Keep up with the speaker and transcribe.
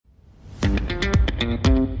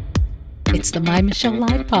It's the My Michelle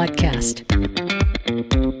Live podcast.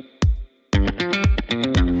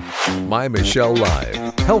 My Michelle Live,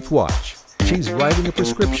 Health Watch. She's writing a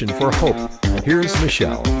prescription for hope. Here's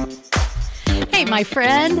Michelle. Hey, my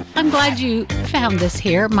friend. I'm glad you found this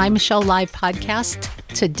here. My Michelle Live podcast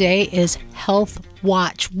today is Health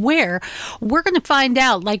Watch, where we're going to find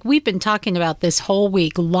out, like we've been talking about this whole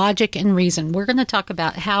week, logic and reason. We're going to talk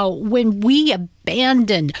about how when we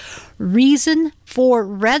abandon reason for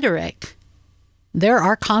rhetoric, there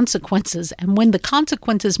are consequences. And when the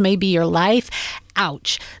consequences may be your life,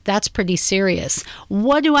 ouch, that's pretty serious.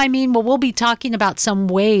 What do I mean? Well, we'll be talking about some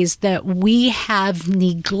ways that we have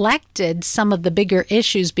neglected some of the bigger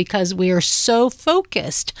issues because we are so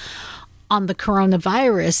focused on the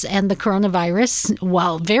coronavirus. And the coronavirus,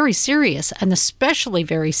 well, very serious, and especially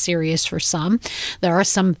very serious for some. There are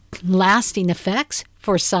some lasting effects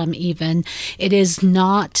for some even. It is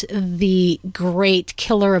not the great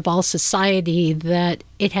killer of all society that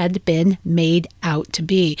it had been made out to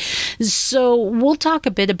be. So we'll talk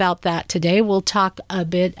a bit about that today. We'll talk a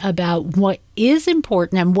bit about what is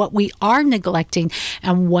important and what we are neglecting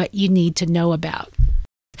and what you need to know about.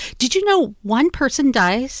 Did you know one person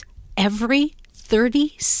dies every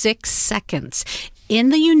 36 seconds in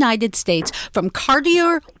the United States from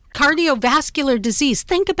cardiovascular disease?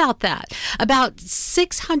 Think about that. About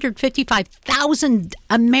 655,000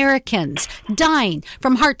 Americans dying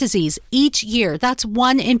from heart disease each year. That's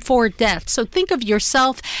 1 in 4 deaths. So think of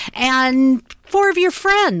yourself and 4 of your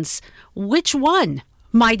friends. Which one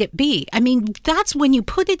might it be? I mean, that's when you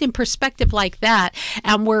put it in perspective like that,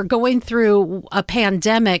 and we're going through a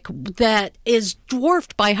pandemic that is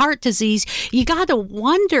dwarfed by heart disease. You got to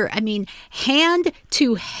wonder, I mean, hand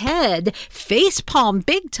to head, face palm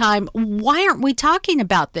big time. Why aren't we talking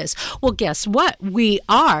about this? Well, guess what? We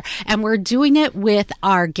are, and we're doing it with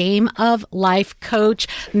our Game of Life coach,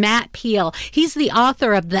 Matt Peel. He's the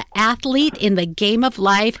author of The Athlete in the Game of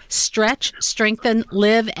Life, Stretch, Strengthen,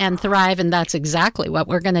 Live, and Thrive, and that's exactly what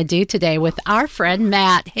we're going to do today with our friend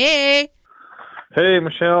Matt. Hey. Hey,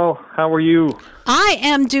 Michelle. How are you? I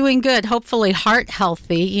am doing good. Hopefully heart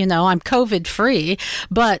healthy. You know, I'm COVID free,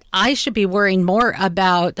 but I should be worrying more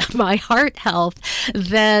about my heart health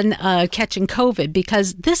than catching COVID,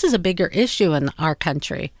 because this is a bigger issue in our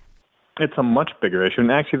country. It's a much bigger issue,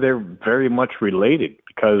 and actually they're very much related,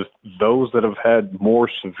 because those that have had more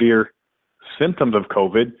severe symptoms of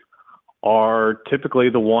COVID are typically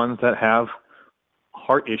the ones that have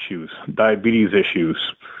heart issues, diabetes issues,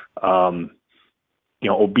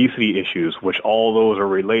 obesity issues, which all those are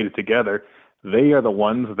related together. They are the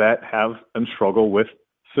ones that have and struggle with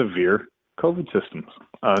severe COVID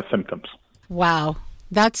symptoms. Wow.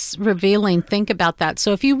 That's revealing. Think about that.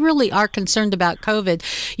 So if you really are concerned about COVID,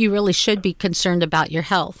 you really should be concerned about your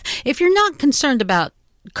health. If you're not concerned about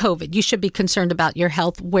COVID, you should be concerned about your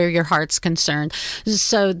health where your heart's concerned.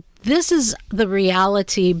 So this is the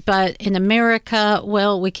reality, but in America,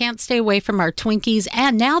 well, we can't stay away from our Twinkies.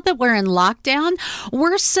 And now that we're in lockdown,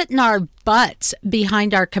 we're sitting our butts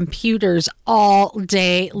behind our computers all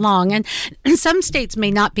day long. And some states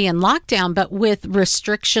may not be in lockdown, but with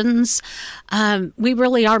restrictions, we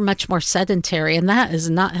really are much more sedentary, and that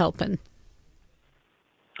is not helping.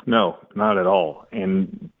 No, not at all.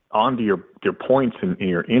 And on to your points in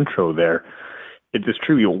your intro there, it is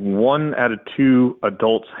true. 1 out of 2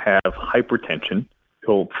 adults have hypertension.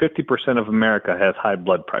 So 50% of America has high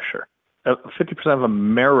blood pressure. 50% of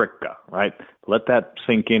America, right? Let that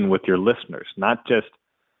sink in with your listeners, not just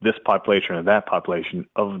this population or that population,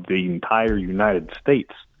 of the entire United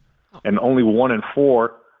States. And only 1 in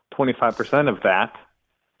 4, 25% of that,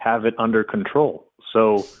 have it under control.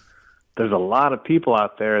 So there's a lot of people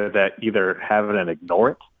out there that either have it and ignore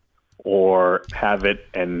it, or have it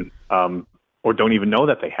and or don't even know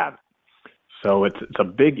that they have it. So it's a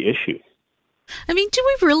big issue. I mean, do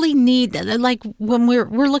we really need, like, when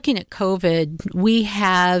we're looking at COVID, we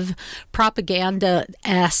have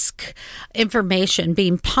propaganda-esque information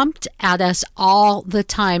being pumped at us all the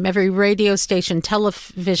time. Every radio station,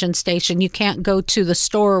 television station, you can't go to the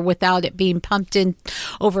store without it being pumped in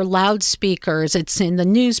over loudspeakers. It's in the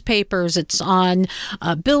newspapers. It's on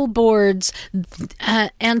billboards.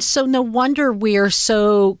 And so no wonder we are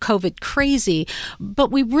so COVID crazy. But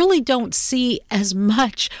we really don't see as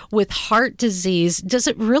much with heart disease. Does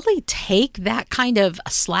it really take that kind of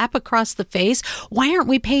a slap across the face? Why aren't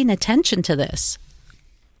we paying attention to this?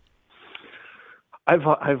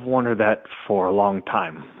 I've wondered that for a long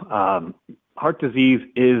time. Heart disease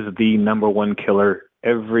is the number 1 killer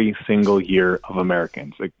every single year of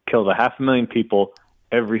Americans. It kills 500,000 people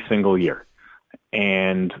every single year.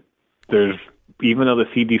 And there's even though the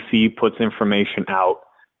CDC puts information out,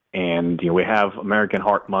 and we have American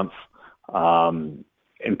Heart Month, and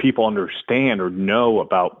people understand or know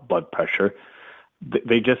about blood pressure,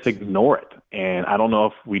 they just ignore it. And I don't know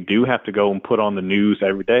if we do have to go and put on the news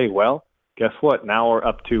every day. Well, guess what? Now we're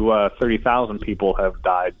up to 30,000 people have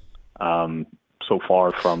died so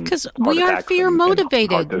far from because we are fear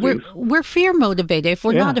motivated. We're fear motivated. If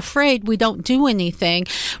we're not afraid, we don't do anything.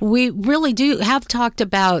 We really have talked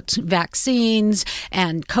about vaccines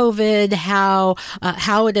and COVID, how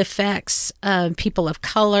it affects people of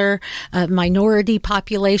color, minority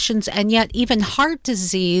populations, and yet even heart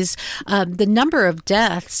disease. The number of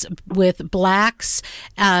deaths with blacks,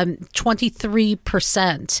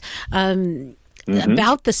 23%.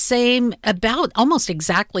 About the same, about almost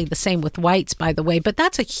exactly the same with whites, by the way. But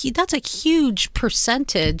that's a huge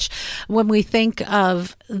percentage when we think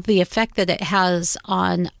of the effect that it has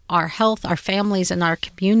on our health, our families, and our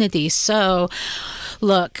communities. So,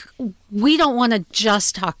 look, we don't want to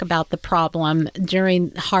just talk about the problem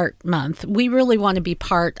during Heart Month. We really want to be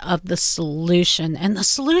part of the solution. And the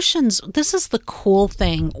solutions, this is the cool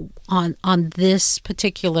thing on this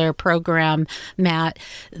particular program, Matt.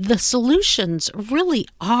 The solutions really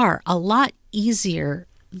are a lot easier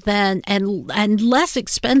and less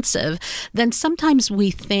expensive than sometimes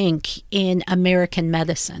we think in American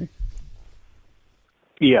medicine.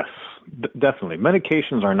 Yes, definitely.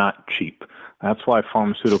 Medications are not cheap. That's why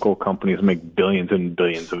pharmaceutical companies make billions and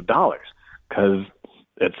billions of dollars, because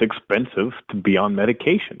it's expensive to be on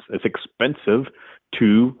medications. It's expensive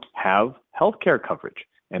to have healthcare coverage.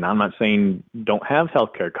 And I'm not saying don't have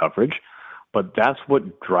healthcare coverage, but that's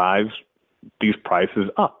what drives these prices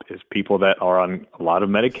up, is people that are on a lot of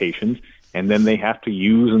medications, and then they have to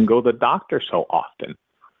use and go to the doctor so often.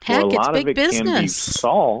 Heck, so a lot it's big of it business. Can be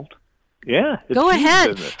solved. Yeah. Go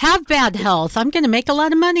ahead. Business. Have bad health. I'm going to make a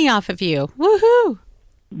lot of money off of you. Woohoo.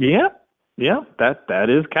 Yeah. That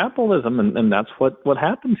is capitalism, and that's what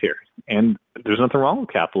happens here. And there's nothing wrong with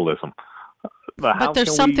capitalism. But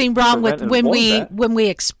there's something wrong with when we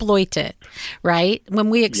exploit it, right? When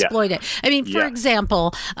we exploit it. I mean, for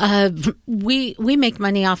example, we make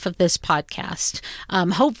money off of this podcast.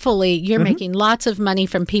 Hopefully, you're making lots of money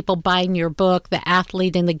from people buying your book, The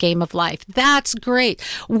Athlete in the Game of Life. That's great.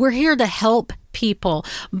 We're here to help people.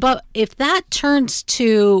 But if that turns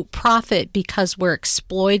to profit because we're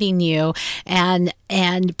exploiting you and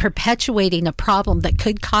perpetuating a problem that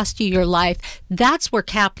could cost you your life, that's where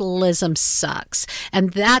capitalism sucks.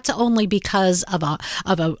 And that's only because of a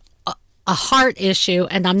heart issue.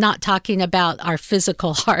 And I'm not talking about our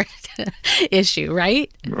physical heart issue, right?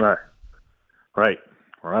 Right.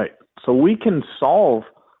 So we can solve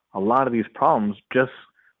a lot of these problems just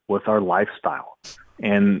with our lifestyle.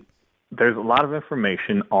 And there's a lot of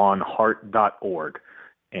information on heart.org,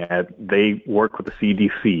 and they work with the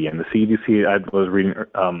CDC. And the CDC, I was reading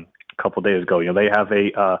a couple of days ago, they have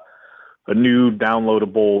a new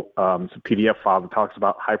downloadable it's a PDF file that talks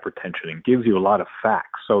about hypertension and gives you a lot of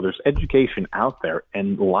facts. So there's education out there,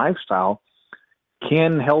 and lifestyle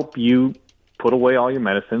can help you put away all your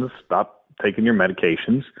medicines, stop taking your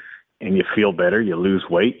medications, and you feel better, you lose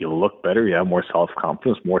weight, you look better, you have more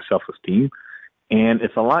self-confidence, more self-esteem. And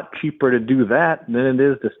it's a lot cheaper to do that than it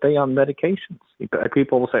is to stay on medications.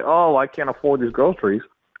 People will say, oh, I can't afford these groceries.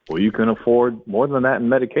 Well, you can afford more than that in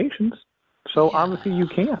medications. So obviously you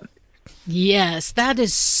can. Yes, that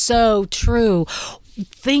is so true.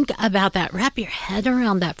 Think about that. Wrap your head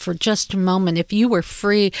around that for just a moment. If you were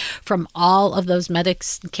free from all of those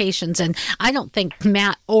medications, and I don't think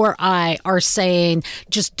Matt or I are saying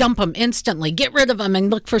just dump them instantly, get rid of them and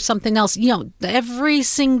look for something else. Every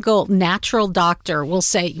single natural doctor will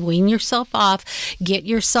say, wean yourself off, get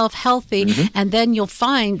yourself healthy, and then you'll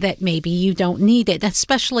find that maybe you don't need it,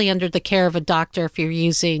 especially under the care of a doctor if you're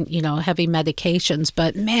using, heavy medications.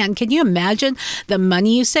 But man, can you imagine the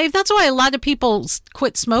money you save? That's why a lot of people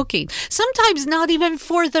quit smoking. Sometimes not even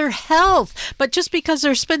for their health, but just because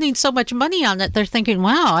they're spending so much money on it, they're thinking,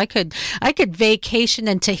 wow, I could vacation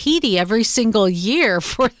in Tahiti every single year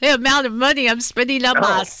for the amount of money I'm spending on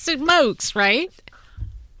my smokes, right?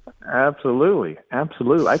 Absolutely.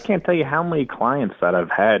 I can't tell you how many clients that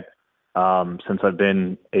I've had since I've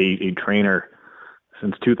been a trainer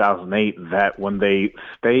since 2008, that when they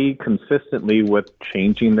stay consistently with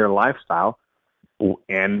changing their lifestyle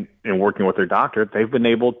and working with their doctor, they've been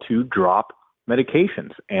able to drop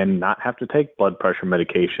medications and not have to take blood pressure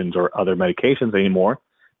medications or other medications anymore,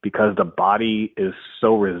 because the body is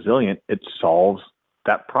so resilient, it solves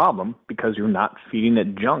that problem because you're not feeding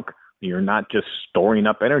it junk. You're not just storing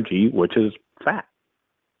up energy, which is fat.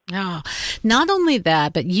 Oh, Not only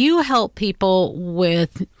that, but you help people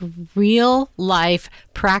with real life,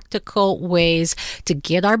 practical ways to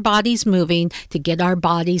get our bodies moving, to get our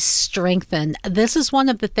bodies strengthened. This is one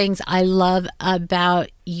of the things I love about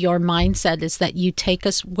your mindset, is that you take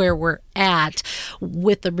us where we're at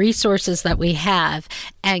with the resources that we have,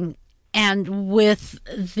 and with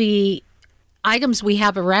the items we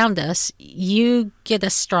have around us, you get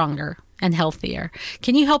us stronger and healthier.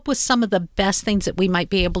 Can you help with some of the best things that we might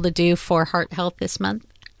be able to do for heart health this month?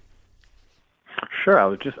 Sure. I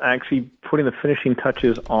was just actually putting the finishing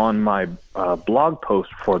touches on my blog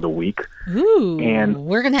post for the week. Ooh, and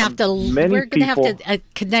we're going to have to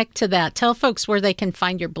connect to that. Tell folks where they can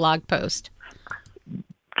find your blog post.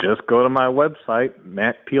 Just go to my website,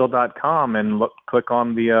 mattpeel.com, and click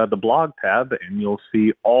on the blog tab, and you'll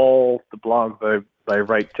see all the blogs that I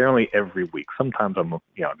write generally every week. Sometimes I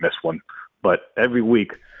miss one, but every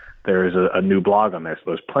week there is a new blog on there. So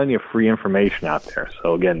there's plenty of free information out there.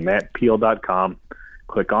 So again, mattpeel.com,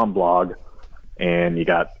 click on blog, and you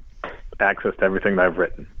got access to everything that I've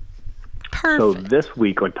written. Perfect. So this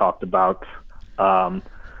week I talked about,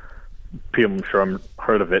 people I'm sure have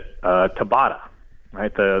heard of it, Tabata.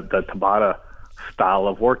 Right, the Tabata style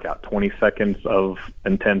of workout, 20 seconds of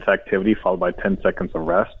intense activity followed by 10 seconds of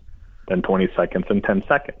rest, then 20 seconds and 10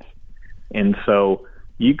 seconds. And so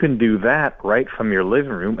you can do that right from your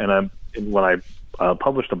living room. And when I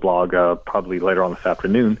publish the blog, probably later on this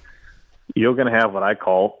afternoon, you're going to have what I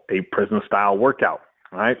call a prison style workout,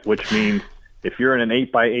 right? Which means if you're in an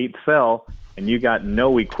 8x8 cell and you got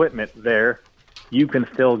no equipment there, you can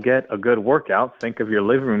still get a good workout. Think of your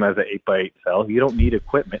living room as an 8x8 cell. You don't need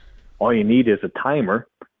equipment. All you need is a timer.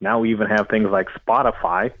 Now we even have things like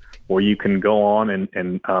Spotify where you can go on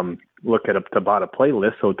and look at a Tabata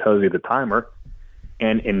playlist, so it tells you the timer.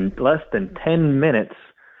 And in less than 10 minutes,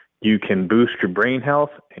 you can boost your brain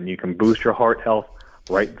health and you can boost your heart health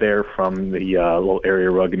right there from the little area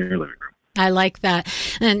rug in your living room. I like that.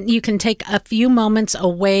 And you can take a few moments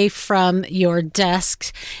away from your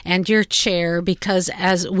desk and your chair, because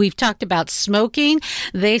as we've talked about smoking,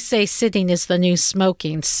 they say sitting is the new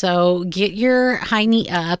smoking. So get your hiney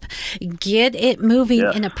up, get it moving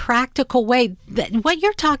in a practical way. What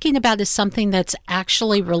you're talking about is something that's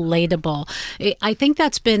actually relatable. I think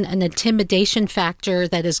that's been an intimidation factor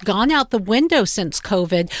that has gone out the window since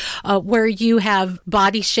COVID, where you have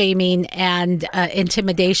body shaming and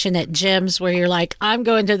intimidation at gyms, where you're like, I'm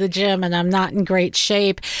going to the gym and I'm not in great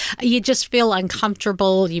shape. You just feel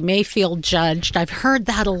uncomfortable. You may feel judged. I've heard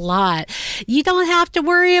that a lot. You don't have to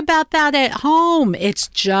worry about that at home. It's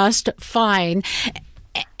just fine.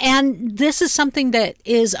 And this is something that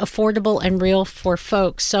is affordable and real for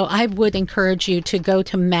folks. So I would encourage you to go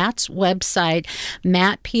to Matt's website,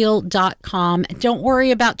 mattpeel.com. Don't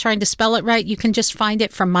worry about trying to spell it right. You can just find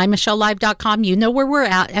it from mymichellelive.com. You know where we're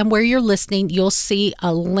at, and where you're listening, you'll see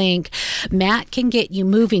a link. Matt can get you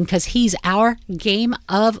moving because he's our Game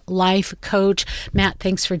of Life coach. Matt,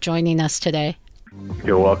 thanks for joining us today.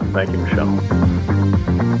 You're welcome. Thank you, Michelle.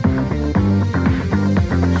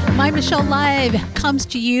 My Michelle Live comes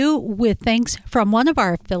to you with thanks from one of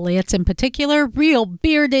our affiliates, in particular, Real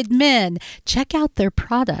Bearded Men. Check out their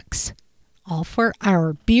products, all for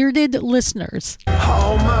our bearded listeners.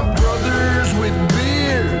 All my brothers with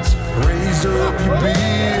beards, raise up your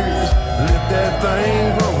beards, let that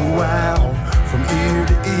thing grow out from ear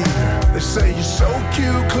to ear. They say you're so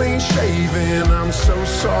cute, clean shaven, I'm so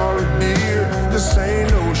sorry, dear. This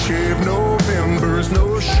ain't no shave November's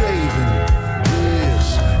no shaving.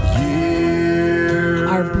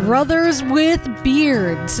 Our brothers with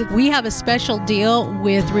beards. We have a special deal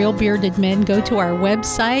with Real Bearded Men. Go to our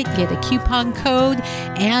website, get a coupon code,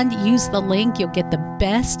 and use the link. You'll get the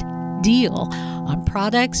best deal on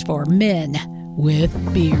products for men with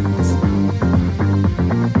beards.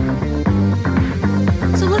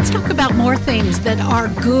 So let's talk about more things that are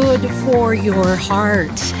good for your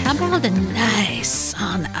heart. How about a nice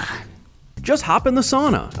sauna? Just hop in the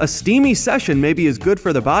sauna. A steamy session may be as good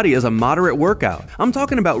for the body as a moderate workout. I'm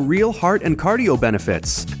talking about real heart and cardio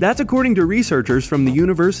benefits. That's according to researchers from the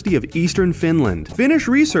University of Eastern Finland. Finnish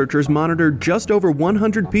researchers monitored just over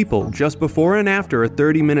 100 people just before and after a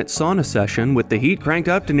 30-minute sauna session with the heat cranked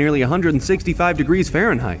up to nearly 165 degrees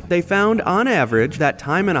Fahrenheit. They found, on average, that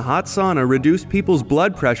time in a hot sauna reduced people's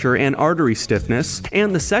blood pressure and artery stiffness,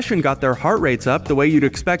 and the session got their heart rates up the way you'd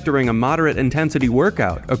expect during a moderate intensity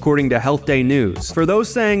workout, according to Health Day Today News. For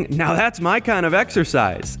those saying, now that's my kind of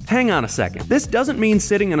exercise, hang on a second. This doesn't mean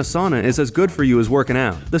sitting in a sauna is as good for you as working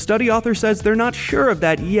out. The study author says they're not sure of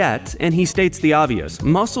that yet, and he states the obvious.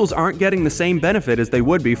 Muscles aren't getting the same benefit as they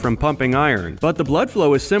would be from pumping iron, but the blood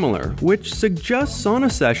flow is similar, which suggests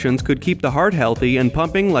sauna sessions could keep the heart healthy and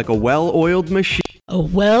pumping like a well-oiled machine. A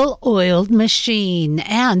well-oiled machine.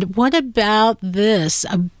 And what about this?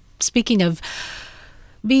 Speaking of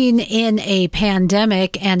being in a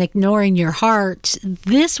pandemic and ignoring your heart,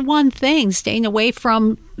 this one thing, staying away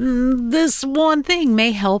from this one thing,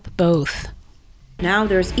 may help both. Now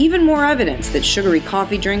there's even more evidence that sugary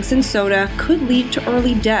coffee drinks and soda could lead to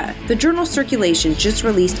early death. The journal Circulation just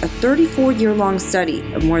released a 34-year-long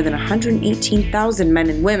study of more than 118,000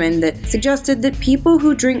 men and women that suggested that people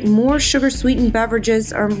who drink more sugar-sweetened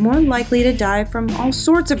beverages are more likely to die from all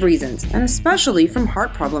sorts of reasons, and especially from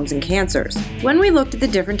heart problems and cancers. When we looked at the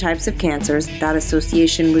different types of cancers, that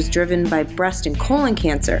association was driven by breast and colon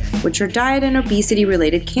cancer, which are diet and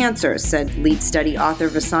obesity-related cancers, said lead study author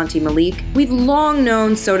Vasanthi Malik. We've long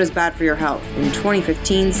known soda's bad for your health. In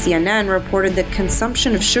 2015, CNN reported that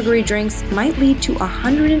consumption of sugary drinks might lead to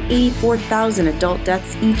 184,000 adult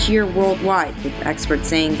deaths each year worldwide, with experts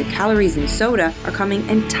saying the calories in soda are coming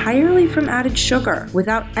entirely from added sugar,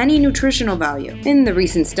 without any nutritional value. In the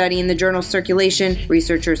recent study in the journal Circulation,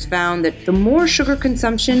 researchers found that the more sugar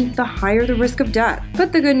consumption, the higher the risk of death.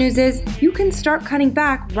 But the good news is, you can start cutting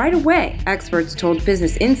back right away. Experts told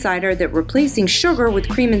Business Insider that replacing sugar with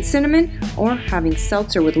cream and cinnamon, or having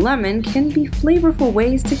seltzer with lemon, can be flavorful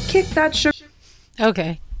ways to kick that sugar.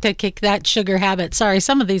 Okay, to kick that sugar habit. Sorry,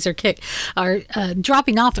 some of these are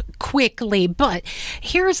dropping off quickly, but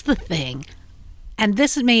here's the thing, and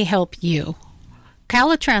this may help you.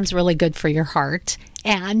 Calitran's really good for your heart,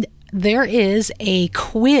 and there is a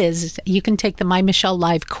quiz. You can take the My Michelle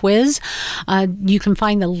Live quiz. You can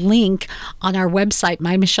find the link on our website,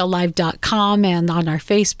 mymichellelive.com, and on our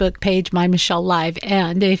Facebook page, My Michelle Live.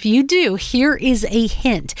 And if you do, here is a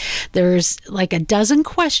hint. There's like a dozen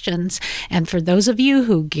questions, and for those of you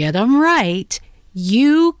who get them right,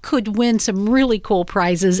 you could win some really cool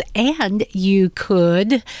prizes, and you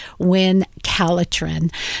could win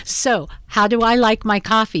Calitran. So, how do I like my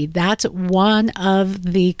coffee? That's one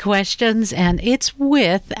of the questions, and it's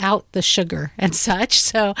without the sugar and such.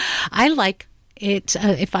 So, I like it.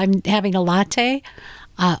 If I'm having a latte,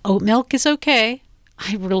 oat milk is okay.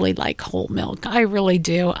 I really like whole milk. I really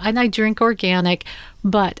do. And I drink organic,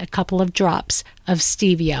 but a couple of drops of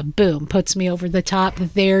stevia, boom, puts me over the top.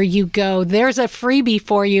 There you go. There's a freebie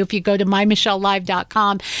for you. If you go to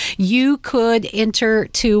mymichellelive.com, you could enter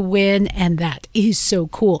to win, and that is so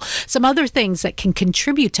cool. Some other things that can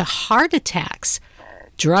contribute to heart attacks: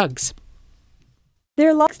 drugs.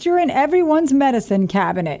 They're luxury in everyone's medicine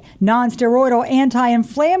cabinet. Non-steroidal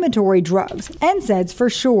anti-inflammatory drugs, NSAIDs for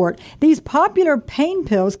short. These popular pain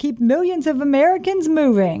pills keep millions of Americans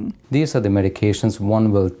moving. These are the medications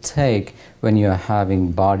one will take when you are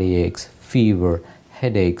having body aches, fever,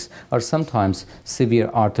 headaches, or sometimes severe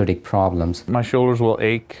arthritic problems. My shoulders will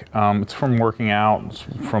ache. It's from working out, it's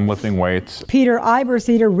from lifting weights. Peter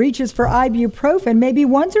Iberceder reaches for ibuprofen maybe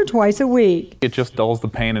once or twice a week. It just dulls the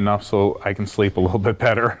pain enough so I can sleep a little bit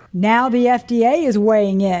better. Now the FDA is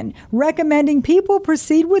weighing in, recommending people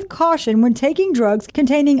proceed with caution when taking drugs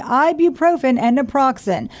containing ibuprofen and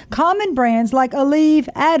naproxen, common brands like Aleve,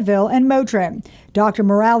 Advil, and Motrin. Dr.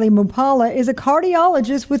 Murali Mupala is a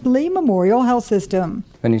cardiologist with Lee Memorial Health System.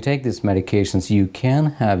 When you take these medications, you can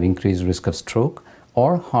have increased risk of stroke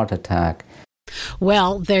or heart attack.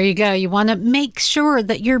 Well, there you go. You want to make sure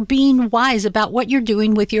that you're being wise about what you're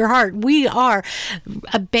doing with your heart. We are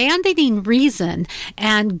abandoning reason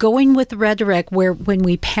and going with rhetoric where when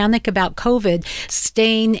we panic about COVID,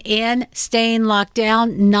 staying in, staying locked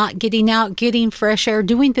down, not getting out, getting fresh air,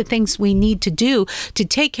 doing the things we need to do to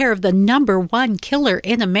take care of the number one killer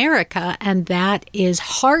in America, and that is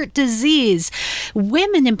heart disease.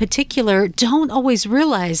 Women in particular don't always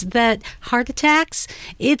realize that heart attacks,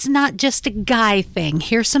 it's not just a guy thing.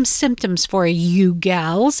 Here's some symptoms for you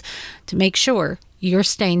gals to make sure you're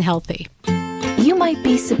staying healthy. You might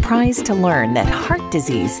be surprised to learn that heart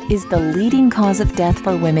disease is the leading cause of death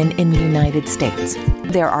for women in the United States.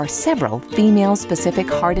 There are several female-specific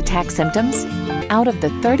heart attack symptoms. Out of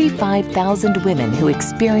the 35,000 women who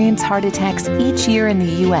experience heart attacks each year in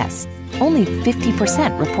the U.S., only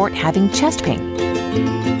 50% report having chest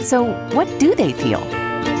pain. So what do they feel?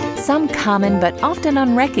 Some common but often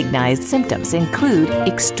unrecognized symptoms include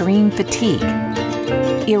extreme fatigue,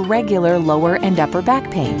 irregular lower and upper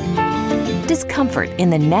back pain, discomfort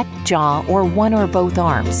in the neck, jaw, or one or both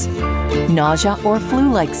arms, nausea or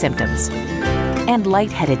flu-like symptoms, and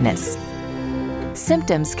lightheadedness.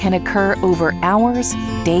 symptoms can occur over hours,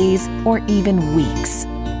 days, or even weeks.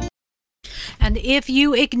 And if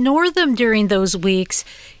you ignore them during those weeks,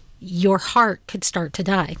 your heart could start to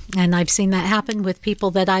die. And I've seen that happen with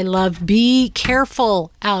people that I love. Be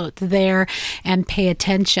careful out there and pay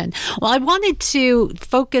attention. Well, I wanted to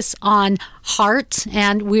focus on heart,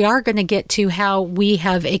 and we are going to get to how we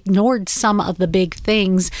have ignored some of the big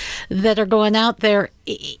things that are going out there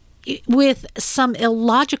with some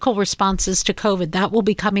illogical responses to COVID. That will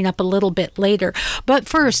be coming up a little bit later. But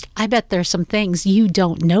first, I bet there's some things you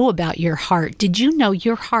don't know about your heart. Did you know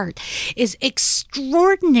your heart is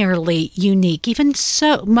extraordinarily unique? Even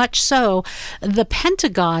so much so, the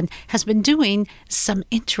Pentagon has been doing some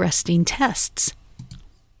interesting tests.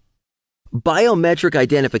 Biometric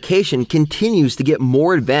identification continues to get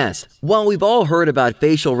more advanced. While we've all heard about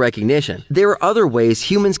facial recognition, there are other ways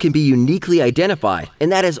humans can be uniquely identified, and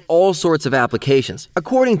that has all sorts of applications.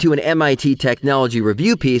 According to an MIT technology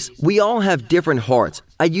review piece, we all have different hearts,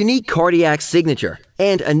 a unique cardiac signature,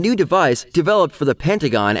 and a new device developed for the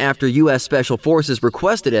Pentagon after U.S. Special Forces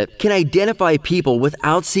requested it can identify people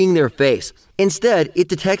without seeing their face. Instead, it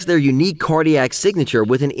detects their unique cardiac signature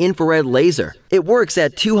with an infrared laser. It works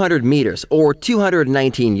at 200 meters or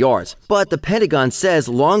 219 yards, but the Pentagon says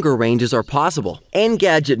longer ranges are possible.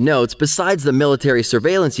 Engadget notes, besides the military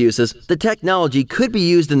surveillance uses, the technology could be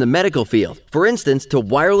used in the medical field, for instance, to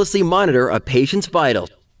wirelessly monitor a patient's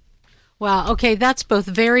vitals. Wow. Okay. That's both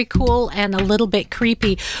very cool and a little bit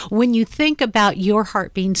creepy. When you think about your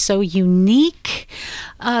heart being so unique,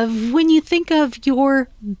 when you think of your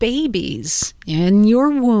babies in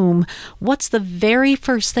your womb, what's the very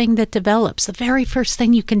first thing that develops? The very first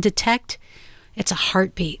thing you can detect? It's a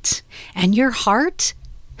heartbeat. And your heart,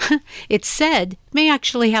 it's said, may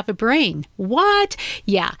actually have a brain. What?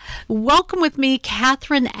 Yeah. Welcome with me,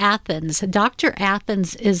 Catherine Athans. Dr.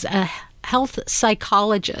 Athans is a health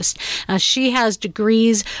psychologist. She has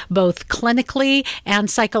degrees both clinically and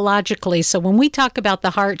psychologically. So when we talk about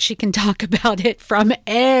the heart, she can talk about it from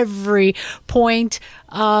every point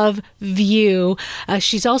of view.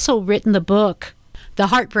 She's also written the book, The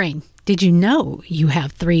Heart Brain. Did you know you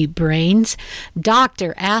have 3 brains?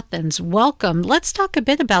 Dr. Athans, welcome. Let's talk a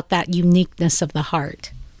bit about that uniqueness of the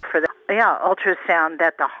heart. For the ultrasound,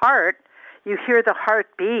 that the heart, you hear the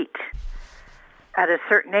heartbeat. At a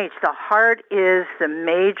certain age, the heart is the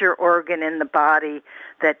major organ in the body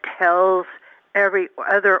that tells every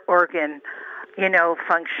other organ,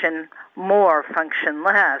 function more, function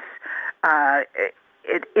less.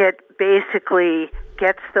 It basically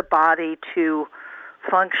gets the body to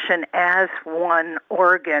function as one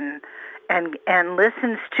organ and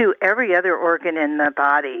listens to every other organ in the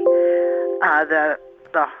body.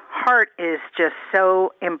 The heart is just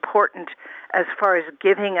so important as far as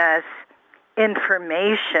giving us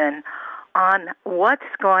information on what's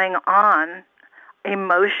going on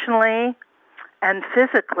emotionally and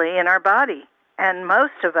physically in our body. And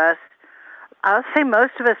most of us, I'll say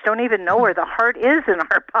most of us don't even know where the heart is in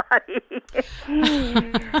our body.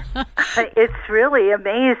 It's really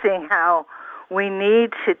amazing how we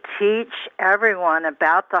need to teach everyone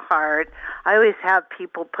about the heart. I always have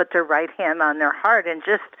people put their right hand on their heart and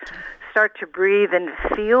just start to breathe and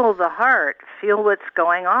feel the heart, feel what's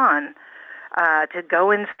going on. To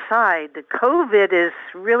go inside. The COVID is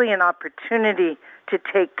really an opportunity to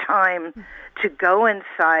take time to go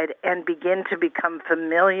inside and begin to become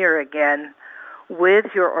familiar again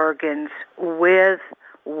with your organs, with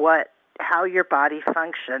how your body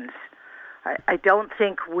functions. I don't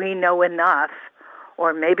think we know enough,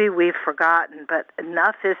 or maybe we've forgotten, but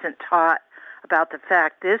enough isn't taught about the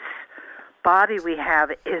fact this body we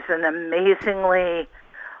have is an amazingly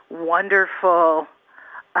wonderful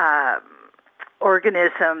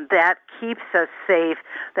organism that keeps us safe,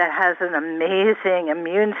 that has an amazing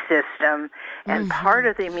immune system. And part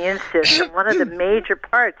of the immune system, one of the major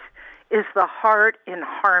parts, is the heart in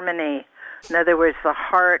harmony. In other words, the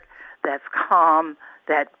heart that's calm,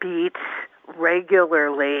 that beats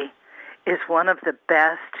regularly, is one of the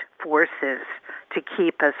best forces to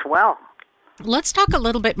keep us well. Let's talk a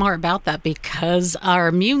little bit more about that, because our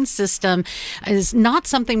immune system is not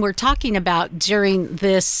something we're talking about during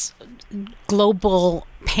this global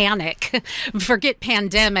panic. Forget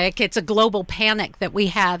pandemic. It's a global panic that we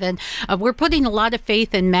have. And we're putting a lot of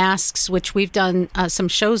faith in masks, which we've done some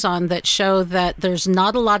shows on that show that there's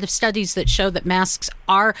not a lot of studies that show that masks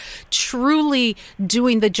are truly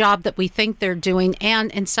doing the job that we think they're doing,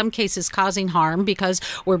 and in some cases causing harm, because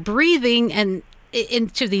we're breathing and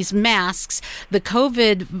into these masks, the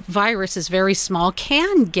COVID virus is very small,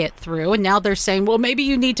 can get through. And now they're saying, well, maybe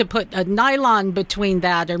you need to put a nylon between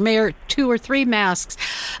that, or maybe 2 or 3 masks.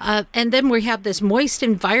 And then we have this moist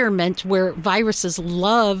environment where viruses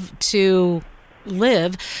love to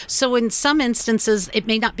live. So in some instances, it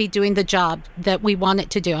may not be doing the job that we want it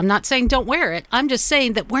to do. I'm not saying don't wear it. I'm just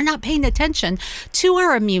saying that we're not paying attention to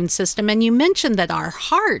our immune system. And you mentioned that our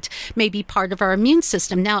heart may be part of our immune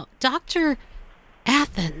system. Now, Dr.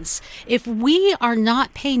 Athens, if we are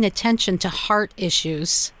not paying attention to heart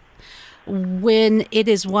issues when it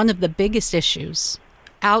is one of the biggest issues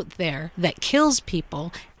out there that kills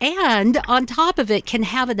people, and on top of it can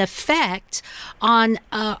have an effect on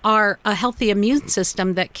a healthy immune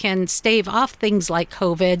system that can stave off things like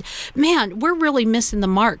COVID, man, we're really missing the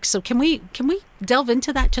mark. So can we delve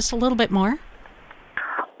into that just a little bit more?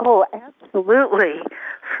 Oh, absolutely.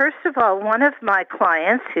 First of all, one of my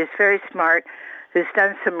clients, who's very smart, who's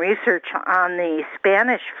done some research on the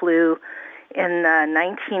Spanish flu in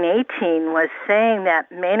 1918, was saying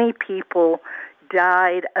that many people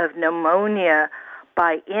died of pneumonia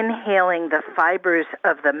by inhaling the fibers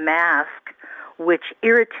of the mask, which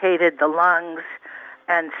irritated the lungs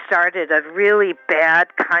and started a really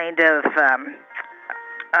bad kind of,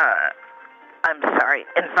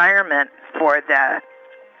 environment for the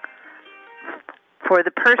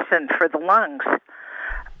person, for the lungs.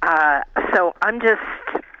 So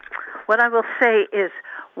what I will say is,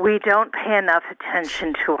 we don't pay enough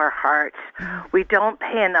attention to our hearts. We don't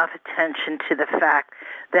pay enough attention to the fact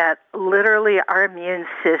that literally our immune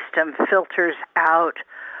system filters out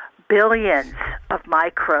billions of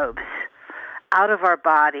microbes out of our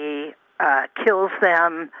body, kills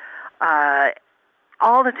them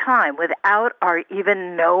all the time without our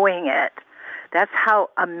even knowing it. That's how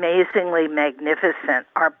amazingly magnificent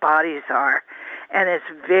our bodies are. And it's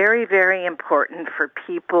very, very important for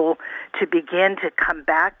people to begin to come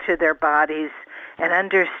back to their bodies and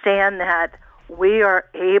understand that we are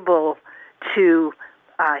able to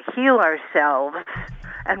heal ourselves,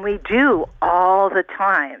 and we do all the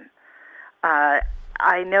time. I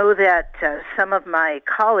know that some of my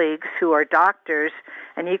colleagues who are doctors,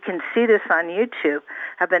 and you can see this on YouTube,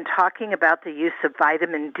 have been talking about the use of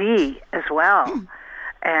vitamin D as well.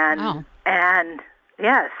 And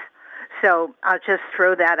yes. So I'll just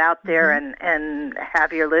throw that out there and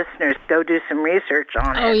have your listeners go do some research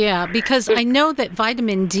on it. Oh, yeah, because I know that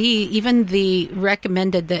vitamin D, even the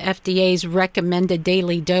FDA's recommended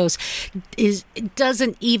daily dose,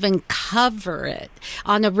 doesn't even cover it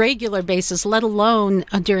on a regular basis, let alone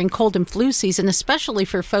during cold and flu season, especially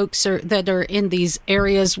for folks that are in these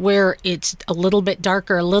areas where it's a little bit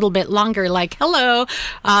darker, a little bit longer. Like, hello,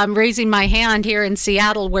 I'm raising my hand here in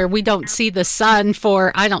Seattle where we don't see the sun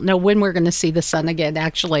for, I don't know when we're going to see the sun again,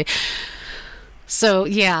 actually. So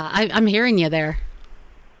yeah, I'm hearing you there.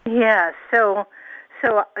 Yeah, so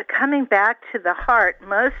coming back to the heart,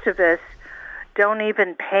 most of us don't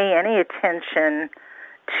even pay any attention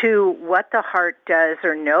to what the heart does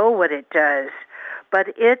or know what it does, but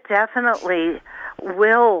it definitely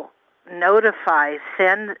will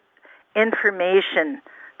send information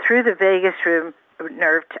through the vagus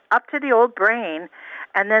nerve up to the old brain.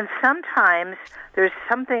 And then sometimes there's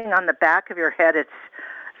something on the back of your head. It's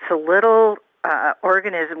a little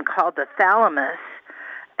organism called the thalamus.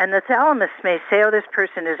 And the thalamus may say, oh, this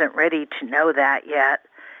person isn't ready to know that yet,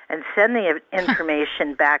 and send the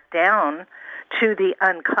information back down to the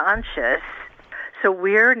unconscious. So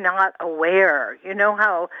we're not aware. You know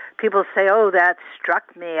how people say, oh, that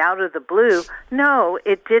struck me out of the blue. No,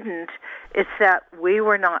 it didn't. It's that we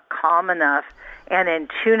were not calm enough and in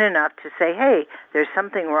tune enough to say, hey, there's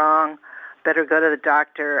something wrong, better go to the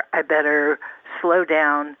doctor, I better slow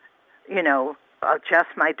down, adjust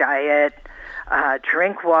my diet,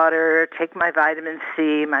 drink water, take my vitamin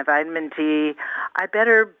C, my vitamin D. I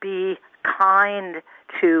better be kind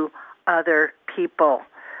to other people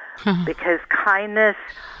because kindness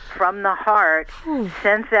from the heart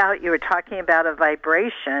sends out, you were talking about a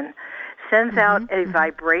vibration, sends out a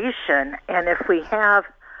vibration, and if we have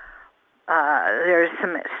there's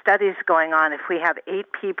some studies going on. If we have 8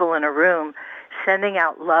 people in a room sending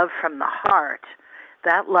out love from the heart,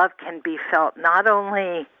 that love can be felt not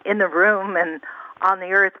only in the room and on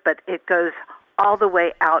the earth, but it goes all the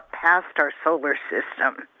way out past our solar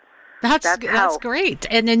system. That's great.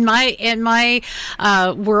 And in my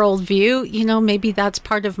worldview, maybe that's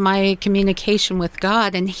part of my communication with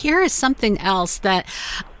God. And here is something else that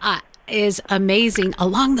is amazing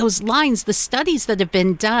along those lines. The studies that have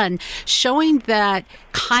been done showing that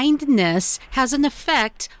kindness has an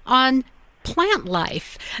effect on plant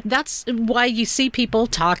life. That's why you see people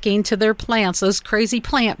talking to their plants, those crazy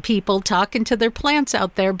plant people talking to their plants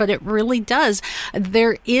out there, but it really does.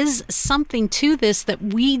 There is something to this that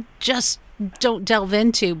we just don't delve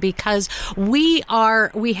into because we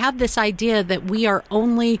have this idea that we are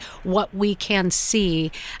only what we can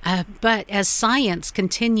see. But as science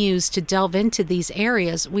continues to delve into these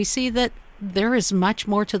areas, we see that there is much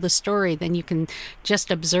more to the story than you can just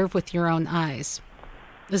observe with your own eyes.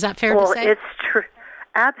 Is that fair to say? Well, it's true.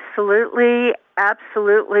 Absolutely,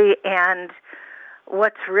 absolutely. And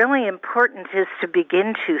what's really important is to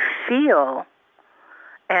begin to feel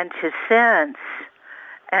and to sense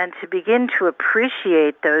and to begin to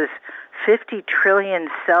appreciate those 50 trillion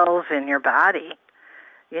cells in your body.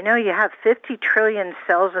 You know, you have 50 trillion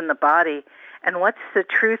cells in the body, and what's the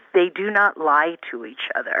truth? They do not lie to each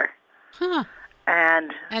other. Huh.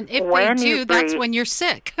 And if when they do, you that's breathe, when you're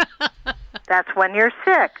sick. that's when you're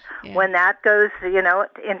sick. Yeah. When that goes,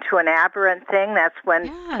 into an aberrant thing, that's when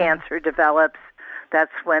cancer develops.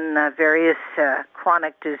 That's when various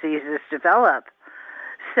chronic diseases develop.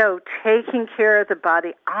 So taking care of the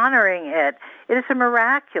body, honoring it, it is a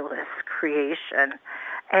miraculous creation.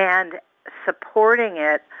 And supporting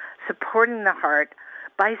it, supporting the heart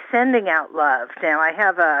by sending out love. Now, I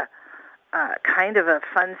have a kind of a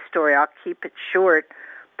fun story. I'll keep it short.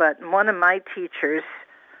 But one of my teachers,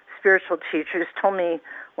 spiritual teachers, told me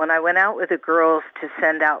when I went out with the girls to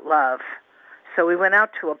send out love. So we went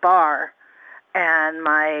out to a bar, and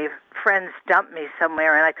my friends dumped me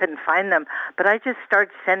somewhere, and I couldn't find them. But I just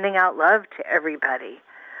started sending out love to everybody.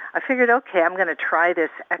 I figured, okay, I'm going to try this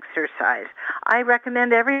exercise. I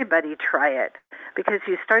recommend everybody try it because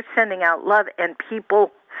you start sending out love, and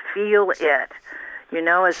people feel it. You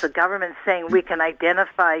know, as the government's saying, we can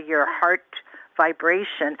identify your heart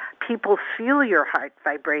vibration. People feel your heart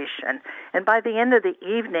vibration. And by the end of the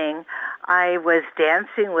evening, I was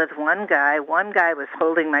dancing with one guy. One guy was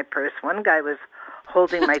holding my purse. One guy was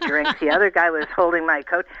holding my drinks. The other guy was holding my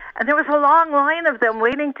coat. And there was a long line of them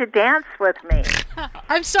waiting to dance with me.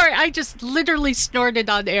 I'm sorry, I just literally snorted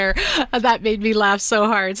on air. That made me laugh so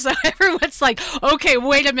hard. So everyone's like, okay,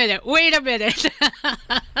 wait a minute.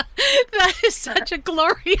 That is such a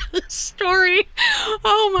glorious story.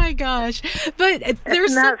 Oh my gosh. But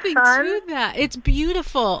there's something to that. It's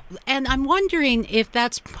beautiful. And I'm wondering if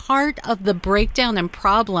that's part of the breakdown and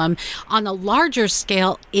problem on a larger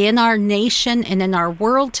scale in our nation and in our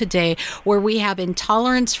world today, where we have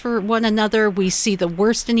intolerance for one another. We see the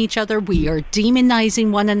worst in each other. We are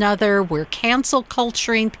demonizing one another. We're cancel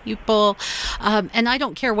culturing people. And I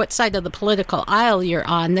don't care what side of the political aisle you're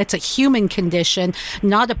on. That's a human condition,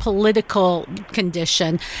 not a political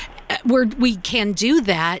condition. Where we can do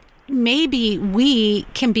that, maybe we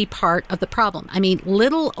can be part of the problem. I mean,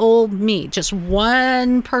 little old me, just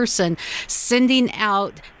one person sending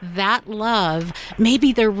out that love,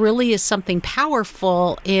 maybe there really is something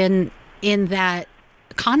powerful in that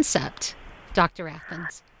concept, Dr.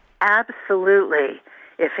 Athens. Absolutely.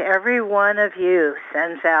 If every one of you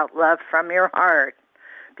sends out love from your heart,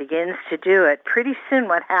 begins to do it, pretty soon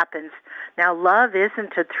what happens? Now, love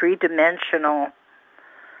isn't a three-dimensional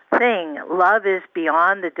thing. Love is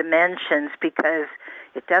beyond the dimensions because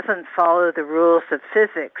it doesn't follow the rules of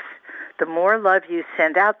physics. The more love you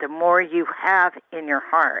send out, the more you have in your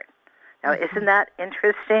heart. Now, isn't that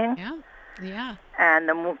interesting? Yeah. And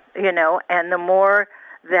the more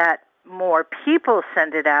that more people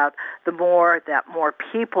send it out, the more that more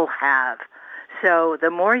people have. So the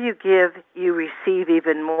more you give, you receive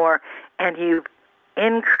even more, and you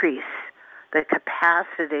increase the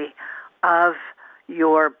capacity of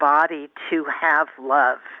your body to have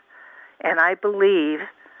love. And I believe,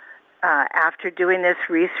 after doing this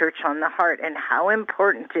research on the heart and how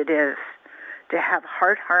important it is to have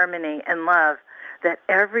heart harmony and love, that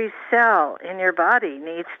every cell in your body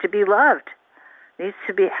needs to be loved,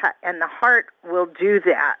 and the heart will do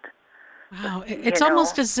that. Wow, it's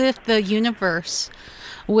almost as if the universe,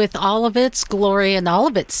 with all of its glory and all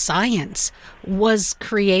of its science, was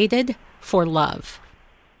created for love.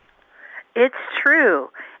 It's true,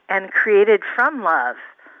 and created from love.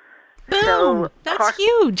 Boom! So, that's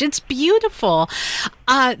huge. It's beautiful.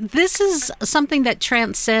 This is something that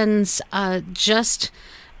transcends just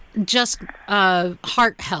just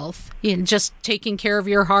heart health, just taking care of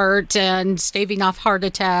your heart and staving off heart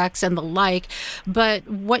attacks and the like. But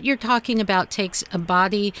what you're talking about takes a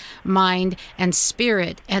body, mind, and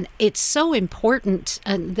spirit. And it's so important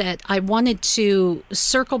that I wanted to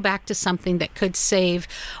circle back to something that could save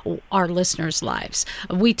our listeners' lives.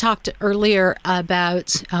 We talked earlier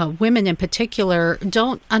about women in particular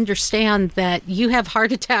don't understand that you have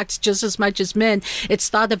heart attacks just as much as men. It's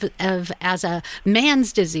thought of as a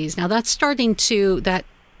man's disease. Now that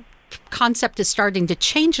concept is starting to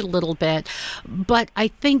change a little bit, but I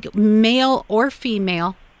think male or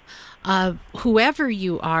female, whoever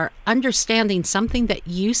you are, understanding something that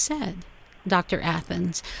you said, Dr.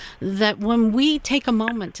 Athens, that when we take a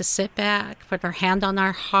moment to sit back, put our hand on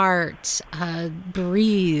our heart,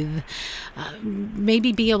 breathe,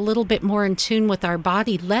 maybe be a little bit more in tune with our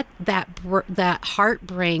body, let that heart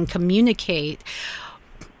brain communicate,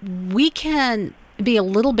 we can be a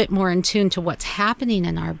little bit more in tune to what's happening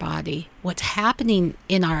in our body, what's happening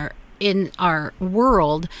in our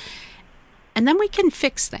world, and then we can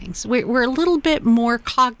fix things. We're a little bit more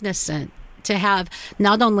cognizant to have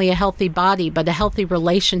not only a healthy body, but a healthy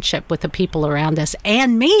relationship with the people around us,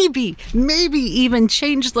 and maybe even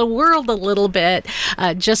change the world a little bit,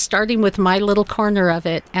 just starting with my little corner of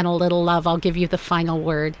it and a little love. I'll give you the final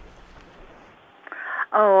word.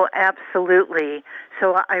 Oh, absolutely.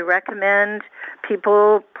 So I recommend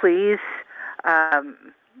people, please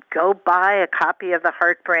go buy a copy of The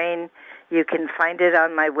Heart Brain. You can find it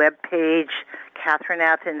on my webpage,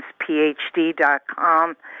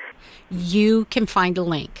 KatherineAthensPhD.com. You can find a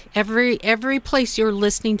link. Every place you're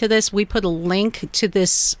listening to this, we put a link to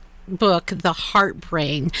this book, The Heart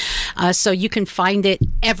Brain, so you can find it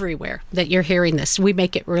everywhere that you're hearing this. We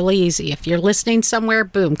make it really easy. If you're listening somewhere,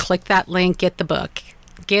 boom, click that link, get the book.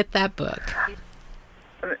 Get that book.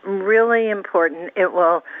 Really important. It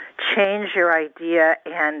will change your idea,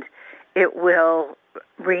 and it will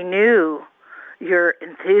renew your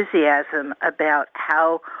enthusiasm about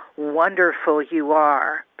how wonderful you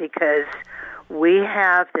are, because we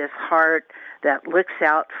have this heart that looks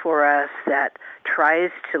out for us, that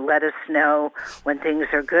tries to let us know when things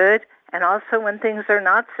are good and also when things are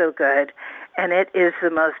not so good. And it is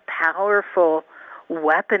the most powerful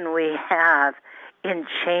weapon we have in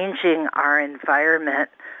changing our environment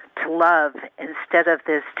to love instead of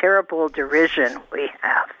this terrible derision we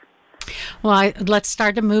have. Well, let's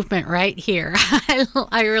start a movement right here.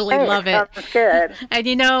 I really love it. Sounds good.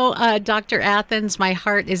 And Dr. Athens, my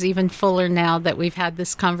heart is even fuller now that we've had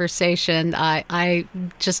this conversation. I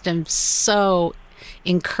just am so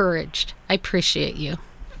encouraged. I appreciate you.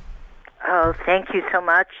 Oh, thank you so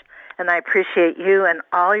much. And I appreciate you and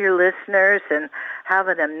all your listeners, and have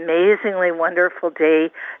an amazingly wonderful day.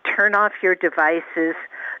 Turn off your devices.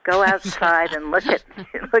 Go outside and look at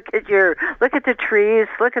the trees,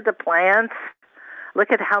 look at the plants,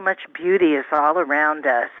 look at how much beauty is all around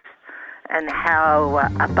us and how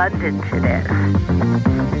abundant it is.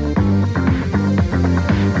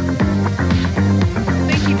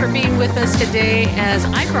 Thank you for being with us today as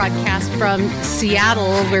I broadcast from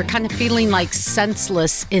Seattle. We're kind of feeling like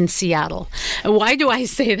senseless in Seattle. Why do I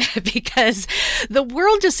say that? Because the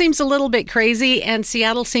world just seems a little bit crazy, and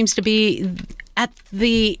Seattle seems to be at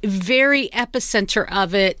the very epicenter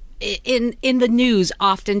of it in the news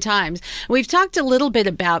oftentimes. We've talked a little bit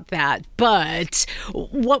about that, but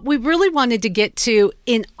what we really wanted to get to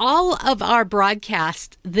in all of our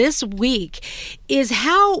broadcasts this week is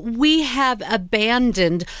how we have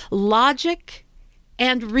abandoned logic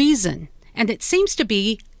and reason, and it seems to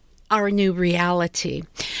be our new reality.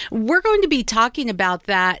 We're going to be talking about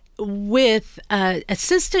that with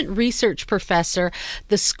assistant research professor,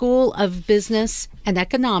 the School of Business and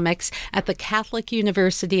Economics at the Catholic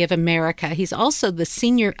University of America. He's also a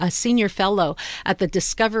senior fellow at the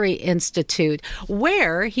Discovery Institute,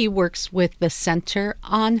 where he works with the Center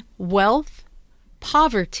on Wealth,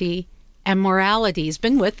 Poverty, and Morality. He's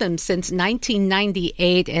been with them since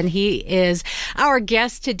 1998, and he is our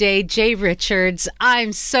guest today, Jay Richards.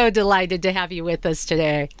 I'm so delighted to have you with us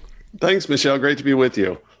today. Thanks, Michelle. Great to be with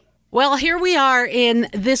you. Well, here we are in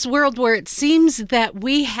this world where it seems that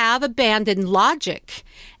we have abandoned logic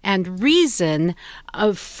and reason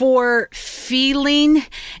for feeling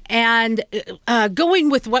and going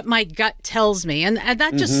with what my gut tells me. And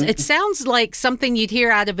that just, it sounds like something you'd hear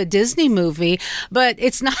out of a Disney movie, but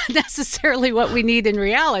it's not necessarily what we need in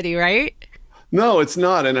reality, right? No, it's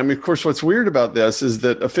not. And I mean, of course, what's weird about this is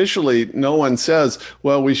that officially no one says,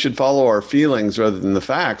 well, we should follow our feelings rather than the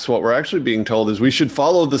facts. What we're actually being told is we should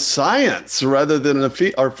follow the science rather than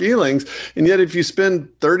our feelings. And yet, if you spend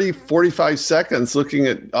 30, 45 seconds looking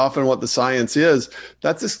at often what the science is,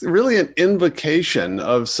 that's really an invocation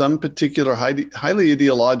of some particular highly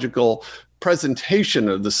ideological presentation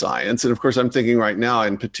of the science. And of course, I'm thinking right now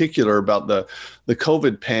in particular about the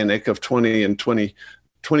COVID panic of 2020 and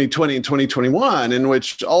 2021, in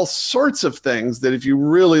which all sorts of things that, if you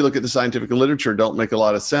really look at the scientific literature, don't make a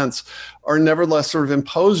lot of sense, are nevertheless sort of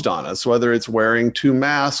imposed on us, whether it's wearing 2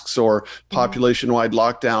 masks or population-wide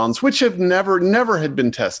lockdowns, which have never had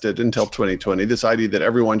been tested until 2020. This idea that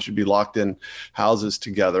everyone should be locked in houses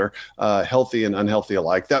together, healthy and unhealthy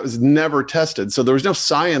alike, that was never tested. So there was no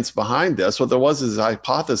science behind this. What there was is a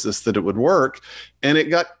hypothesis that it would work. And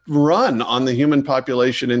it got run on the human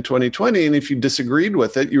population in 2020. And if you disagreed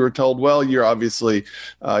with it, you were told, well, you're obviously,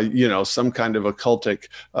 some kind of occultic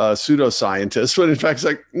pseudoscientist. When in fact, it's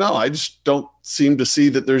like, no, I just don't seem to see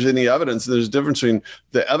that there's any evidence. There's a difference between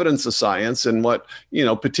the evidence of science and what,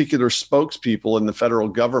 particular spokespeople in the federal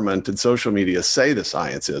government and social media say the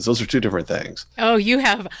science is. Those are two different things. Oh, you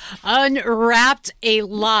have unwrapped a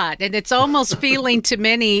lot. And it's almost feeling to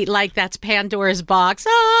many like that's Pandora's box.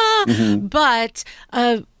 But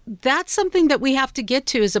that's something that we have to get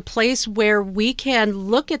to, is a place where we can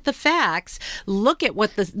look at the facts, look at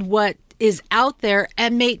what is out there,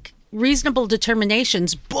 and make reasonable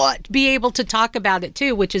determinations, but be able to talk about it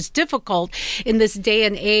too, which is difficult in this day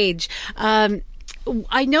and age.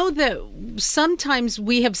 I know that sometimes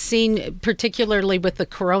we have seen, particularly with the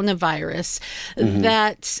coronavirus,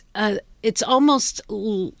 that it's almost,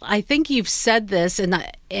 I think you've said this,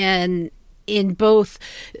 and in both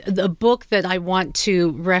the book that I want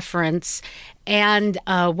to reference and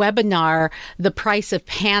a webinar, The Price of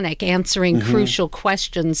Panic, answering crucial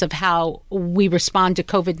questions of how we respond to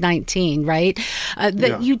COVID-19, right?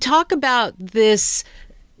 You talk about this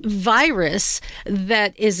virus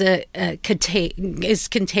that is is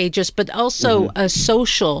contagious, but also a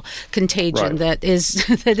social contagion that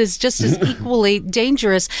is just as equally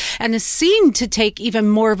dangerous and is seen to take even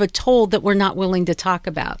more of a toll that we're not willing to talk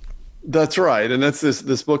about. That's right. And that's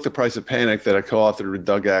this book, The Price of Panic, that I co-authored with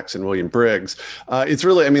Doug Axe and William Briggs. It's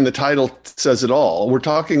really, the title says it all. We're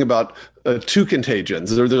talking about 2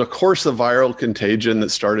 contagions. There's of course the viral contagion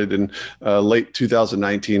that started in late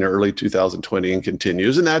 2019 or early 2020 and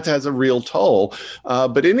continues, and that has a real toll.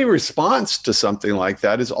 But any response to something like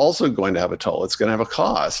that is also going to have a toll. It's going to have a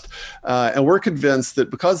cost. And we're convinced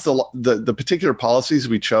that because the particular policies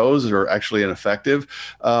we chose are actually ineffective,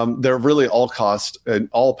 they're really all cost and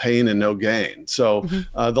all pain and no gain. So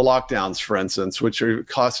the lockdowns, for instance, which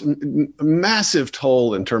cost a massive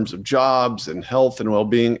toll in terms of jobs and health and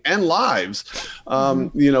well-being and lives. That's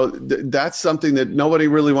something that nobody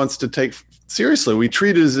really wants to take seriously. We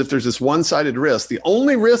treat it as if there's this one-sided risk. The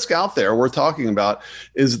only risk out there we're talking about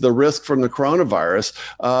is the risk from the coronavirus,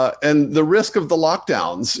 and the risk of the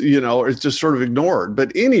lockdowns, is just sort of ignored.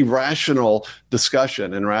 But any rational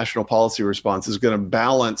discussion and rational policy response is going to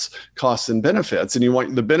balance costs and benefits. And you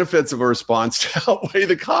want the benefits of a response to outweigh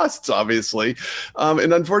the costs, obviously.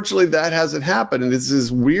 And unfortunately, that hasn't happened. And it's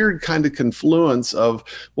this weird kind of confluence of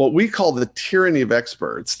what we call the tyranny of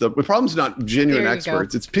experts. The problem's not genuine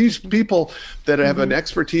experts. It's people that have an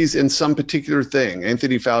expertise in some particular thing.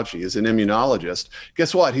 Anthony Fauci is an immunologist.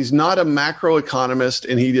 Guess what? He's not a macroeconomist,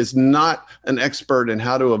 and he is not an expert in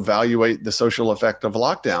how to evaluate the social effect of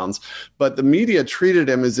lockdowns. But the media treated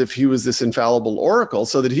him as if he was this infallible oracle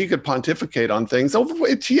so that he could pontificate on things over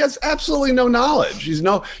which he has absolutely no knowledge. You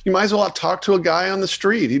might as well have talked to a guy on the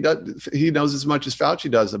street. He knows as much as Fauci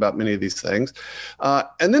does about many of these things.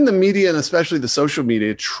 And then the media, and especially the social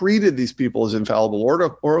media, treated these people as infallible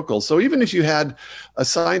oracles. So even if you had a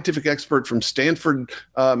scientific expert from Stanford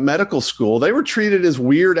Medical School, they were treated as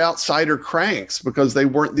weird outsider cranks because they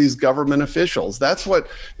weren't these government officials. That's what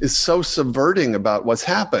is so subverting about what's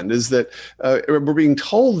happened, is that we're being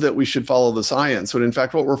told that we should follow the science, when in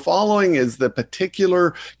fact what we're following is the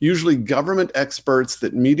particular, usually government experts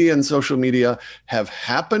that media and social media have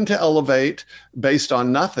happened to elevate based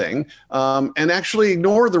on nothing, and actually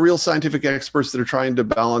ignore the real scientific experts that are trying to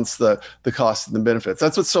balance the costs and the benefits.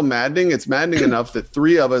 That's what's so maddening. It's maddening enough that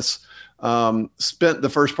 3 of us spent the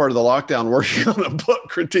first part of the lockdown working on a book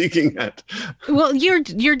critiquing it. Well,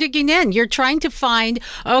 you're digging in. You're trying to find,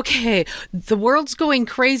 okay, the world's going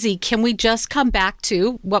crazy. Can we just come back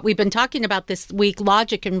to what we've been talking about this week,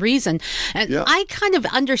 logic and reason? And I kind of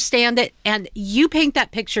understand it, and you paint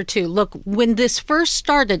that picture too. Look, when this first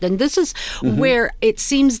started, and this is where it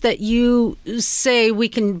seems that you say we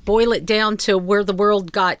can boil it down to where the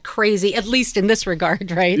world got crazy, at least in this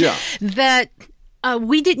regard, right? Yeah. That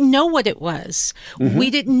we didn't know what it was.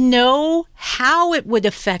 We didn't know how it would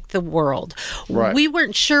affect the world. Right. We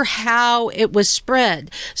weren't sure how it was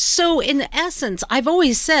spread. So in essence, I've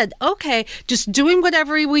always said, okay, just doing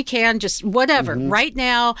whatever we can, just whatever. Right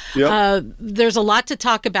now, there's a lot to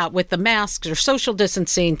talk about with the masks or social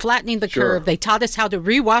distancing, flattening the curve. They taught us how to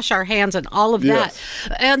rewash our hands and all of that.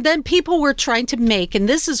 And then people were trying to make, and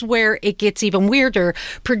this is where it gets even weirder,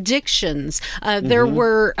 predictions. There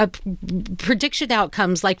were prediction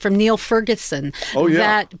outcomes like from Neil Ferguson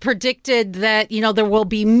that predicted that, there will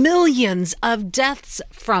be millions of deaths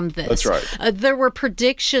from this. That's right. There were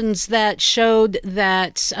predictions that showed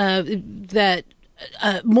that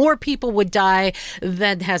more people would die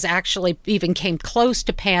than has actually even came close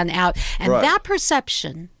to pan out. And that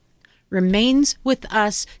perception remains with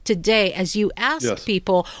us today as you ask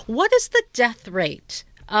people, what is the death rate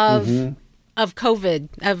of COVID,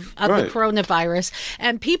 of the coronavirus,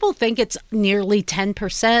 and people think it's nearly 10%,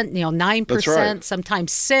 9%,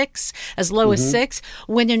 sometimes 6%, as low as 6%,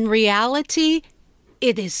 when in reality,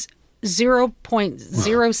 it is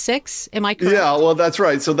 0.06. Am I correct? Yeah, well, that's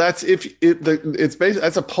right. So that's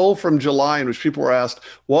that's a poll from July in which people were asked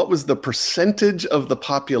what was the percentage of the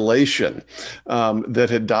population that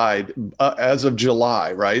had died as of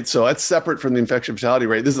July, right? So that's separate from the infection fatality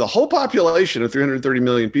rate. This is the whole population of 330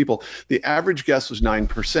 million people. The average guess was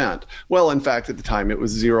 9%. Well, in fact, at the time it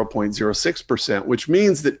was 0.06%, which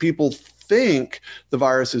means that people think the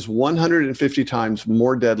virus is 150 times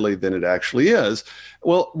more deadly than it actually is.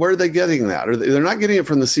 Well, where are they getting that? They're not getting it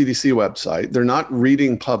from the CDC website. They're not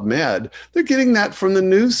reading PubMed. They're getting that from the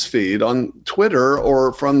news feed on Twitter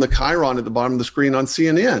or from the chyron at the bottom of the screen on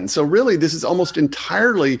CNN. So really, this is almost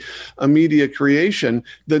entirely a media creation.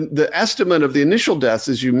 The estimate of the initial deaths,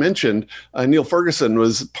 as you mentioned, Neil Ferguson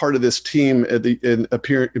was part of this team at the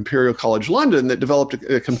Imperial College London that developed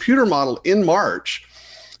a computer model in March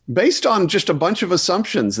based on just a bunch of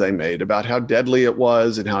assumptions they made about how deadly it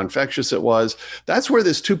was and how infectious it was. That's where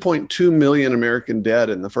this 2.2 million American dead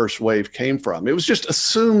in the first wave came from. It was just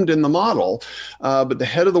assumed in the model, but the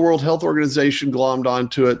head of the World Health Organization glommed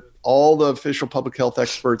onto it. All the official public health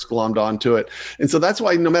experts glommed onto it. And so that's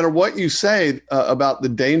why no matter what you say about the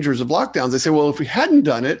dangers of lockdowns, they say, well, if we hadn't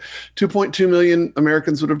done it, 2.2 million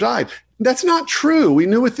Americans would have died. That's not true. We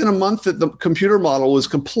knew within a month that the computer model was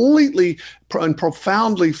completely and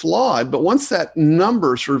profoundly flawed. But once that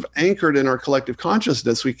number sort of anchored in our collective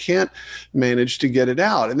consciousness, we can't manage to get it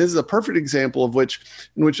out. And this is a perfect example of in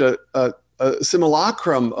which a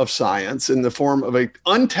simulacrum of science in the form of an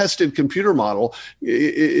untested computer model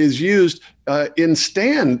is used to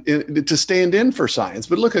stand in for science.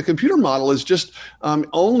 But look, a computer model is just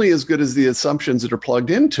only as good as the assumptions that are plugged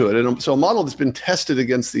into it. And so a model that's been tested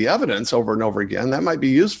against the evidence over and over again, that might be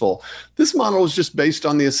useful. This model is just based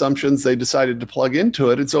on the assumptions they decided to plug into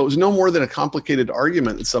it. And so it was no more than a complicated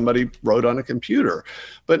argument that somebody wrote on a computer.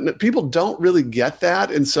 But people don't really get that.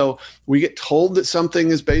 And so we get told that something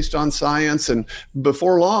is based on science. And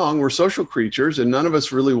before long, we're social creatures and none of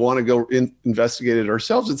us really want to go investigate it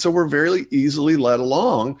ourselves. And so we're very easily led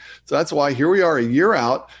along. So that's why here we are a year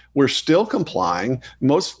out. We're still complying.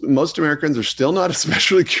 Most Americans are still not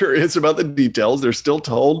especially curious about the details. They're still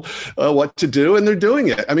told what to do, and they're doing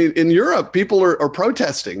it. I mean, in Europe, people are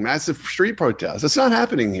protesting, massive street protests. It's not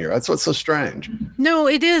happening here. That's what's so strange. No,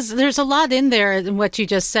 it is. There's a lot in there in what you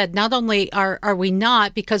just said. Not only are we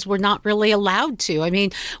not, because we're not really allowed to. I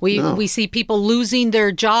mean, we see people losing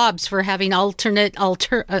their jobs for having alternate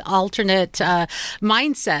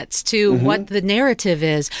mindsets to what the narrative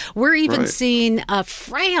is. We're even seeing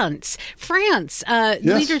France,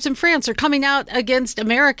 leaders in France are coming out against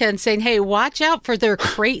America and saying, hey, watch out for their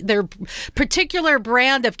particular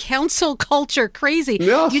brand of council culture crazy.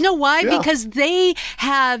 Yes. You know why? Yeah. Because they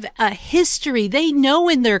have a history. They know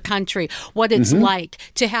in their country what it's like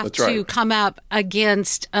to have to come up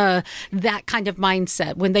against that kind of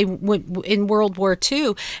mindset when they went in World War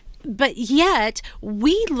II. But yet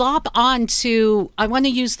we lob on to, I want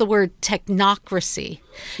to use the word technocracy.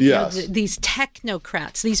 Yes. These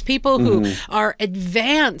technocrats, these people who are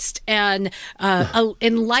advanced and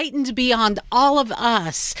enlightened beyond all of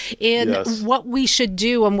us in what we should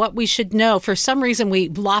do and what we should know. For some reason, we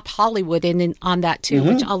lop Hollywood in on that too,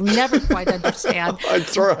 which I'll never quite understand.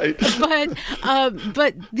 That's right.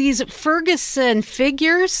 But these Ferguson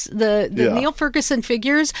figures, the Neil Ferguson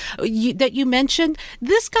figures that you mentioned,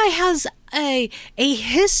 this guy has a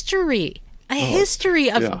history.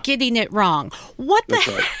 History of getting it wrong. What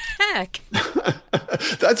the heck?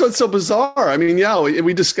 That's what's so bizarre. I mean,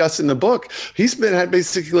 we discuss in the book, he's had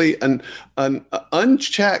basically an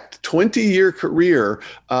unchecked 20-year career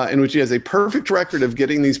in which he has a perfect record of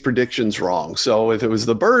getting these predictions wrong. So if it was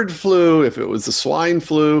the bird flu, if it was the swine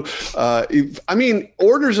flu,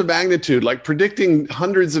 orders of magnitude, like predicting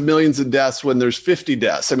hundreds of millions of deaths when there's 50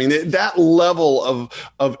 deaths. I mean, that level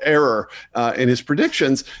of error in his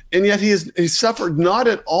predictions, and yet he's suffered not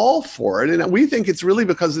at all for it. And we think it's really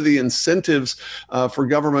because of the incentives for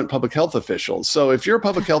government public health officials. So if you're a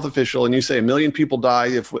public health official and you say 1 million people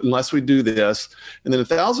die unless we do this, and then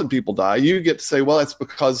 1,000 people die, you get to say, well, that's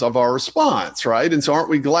because of our response, right? And so aren't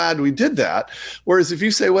we glad we did that? Whereas if you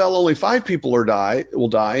say, well, only 5 people will die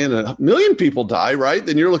and 1 million people die, right?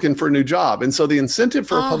 Then you're looking for a new job. And so the incentive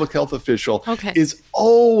for a public health official is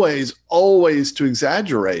always to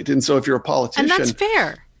exaggerate. And so if you're a politician— And that's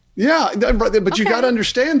fair. Yeah, but you got to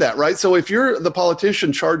understand that, right? So if you're the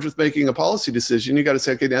politician charged with making a policy decision, you got to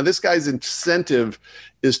say, okay, now this guy's incentive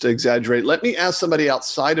is to exaggerate. Let me ask somebody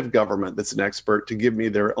outside of government that's an expert to give me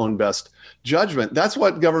their own best judgment. That's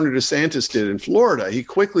what Governor DeSantis did in Florida. He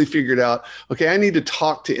quickly figured out, okay, I need to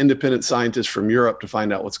talk to independent scientists from Europe to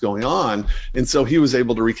find out what's going on. And so he was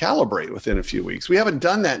able to recalibrate within a few weeks. We haven't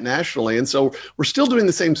done that nationally. And so we're still doing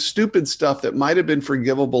the same stupid stuff that might have been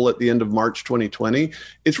forgivable at the end of March 2020.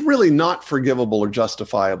 It's really not forgivable or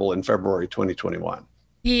justifiable in February 2021.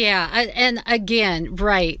 Yeah, and again,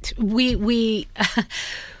 right. We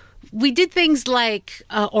did things like,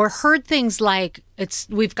 or heard things like,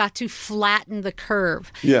 we've got to flatten the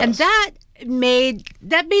curve. Yes. And that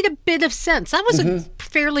made a bit of sense. That was a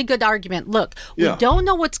fairly good argument. Look, we don't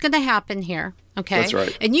know what's going to happen here. Okay. That's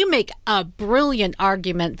right. And you make a brilliant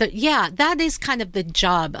argument that, that is kind of the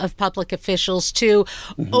job of public officials to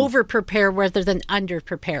over-prepare rather than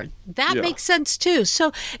under-prepare. That makes sense, too.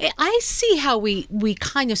 So I see how we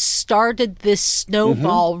kind of started this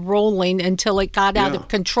snowball rolling until it got out of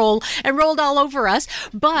control and rolled all over us.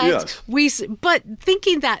 But but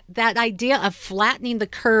thinking that idea of flattening the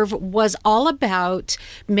curve was all about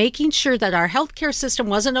making sure that our healthcare system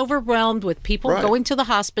wasn't overwhelmed with people going to the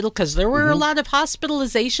hospital, because there were a lot of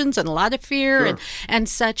hospitalizations and a lot of fear and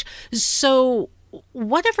such. So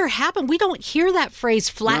whatever happened, we don't hear that phrase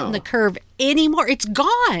flatten the curve anymore. It's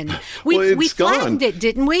gone. We flattened it,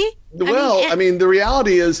 didn't we? Well, the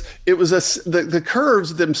reality is it was the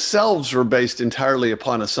curves themselves were based entirely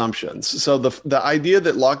upon assumptions. So the idea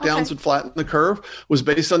that lockdowns would flatten the curve was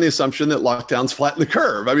based on the assumption that lockdowns flatten the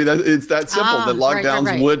curve. I mean, it's that simple, that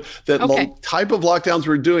lockdowns would, the type of lockdowns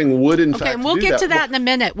we're doing would in fact do that. Okay, we'll get to that in a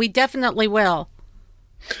minute. We definitely will.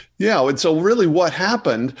 Yeah, and so really what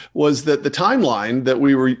happened was that the timeline that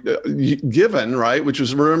we were given, right, which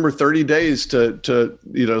was, remember, 30 days to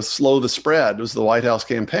slow the spread, was the White House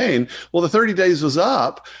campaign. Well, the 30 days was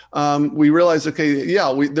up. We realized,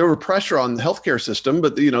 there were pressure on the healthcare system,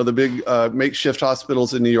 but the big makeshift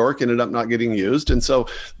hospitals in New York ended up not getting used, and so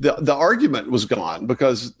the argument was gone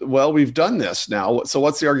because, well, we've done this now. So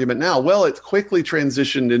what's the argument now? Well, it quickly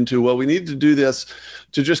transitioned into, well, we need to do this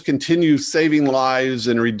to just continue saving lives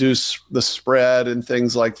and reduce the spread and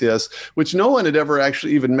things like this, which no one had ever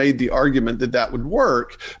actually even made the argument that would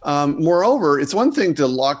work. Moreover, it's one thing to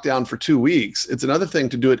lock down for 2 weeks. It's another thing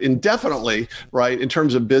to do it indefinitely, right, in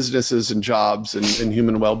terms of businesses and jobs and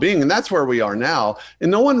human well-being. And that's where we are now.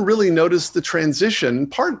 And no one really noticed the transition,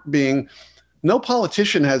 part being no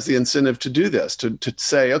politician has the incentive to do this, to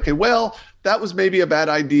say, okay, well, that was maybe a bad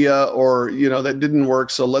idea, or, that didn't work,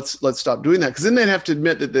 so let's stop doing that. Because then they'd have to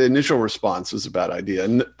admit that the initial response was a bad idea.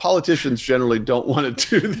 And politicians generally don't want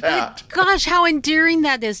to do that. Gosh, how endearing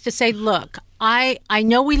that is to say, look, I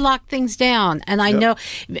know we locked things down, and I know,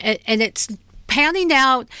 and it's panning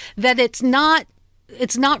out that it's not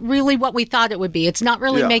really what we thought it would be. It's not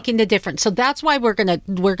really making the difference. So that's why we're gonna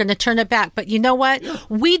turn it back. But you know what?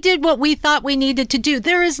 We did what we thought we needed to do.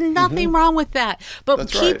 There is nothing wrong with that. But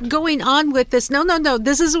that's keep going on with this. No.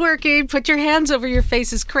 This is working. Put your hands over your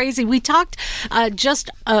face is crazy. We talked just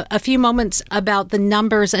a few moments about the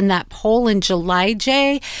numbers in that poll in July,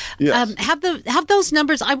 Jay. Yes. Have those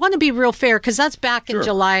numbers. I want to be real fair, because that's back in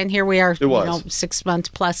July, and here we are 6 months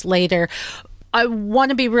plus later. I want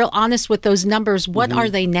to be real honest with those numbers. What are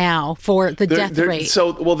they now for the death rate?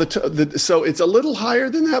 So, so it's a little higher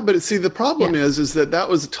than that, but the problem is that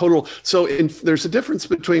was a total. So there's a difference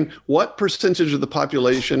between what percentage of the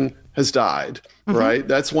population has died, right?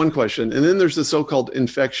 That's one question. And then there's the so-called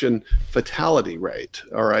infection fatality rate,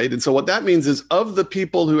 all right? And so what that means is of the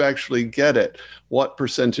people who actually get it, what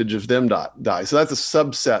percentage of them die? So that's a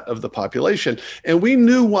subset of the population. And we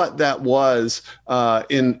knew what that was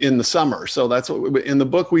in the summer. So that's what in the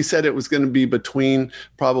book we said it was going to be between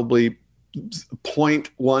probably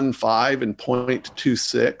 0.15 and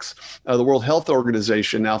 0.26. The World Health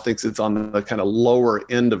Organization now thinks it's on the kind of lower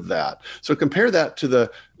end of that. So compare that to the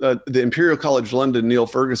Imperial College London Neil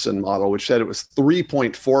Ferguson model, which said it was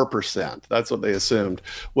 3.4%. That's what they assumed.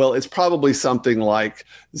 Well, it's probably something like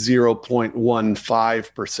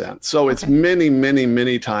 0.15%. So it's many, many,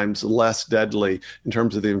 many times less deadly in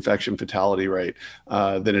terms of the infection fatality rate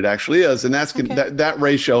than it actually is. And that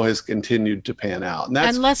ratio has continued to pan out. And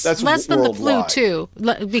that's less than the flu too,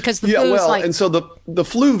 because the flu is like. And so the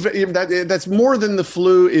flu, that's more than the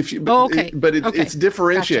flu but it's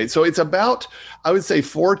differentiated. Gotcha. So it's about, I would say,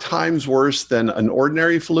 4 times worse than an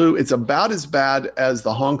ordinary flu. It's about as bad as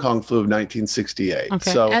the Hong Kong flu of 1968. Okay.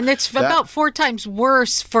 So and it's about 4 times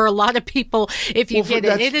worse for a lot to if you get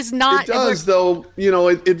it. It is not. It does, though.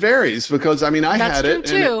 It varies because I had it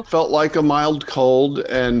and it felt like a mild cold.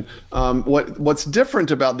 And what's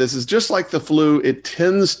different about this is just like the flu, it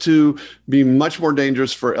tends to be much more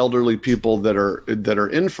dangerous for elderly people that are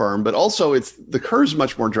infirm, but also the curve's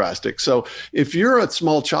much more drastic. So if you're a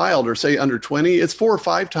small child or say under 20, it's 4 or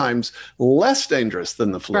 5 times less dangerous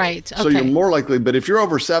than the flu. Right. Okay. So you're more likely. But if you're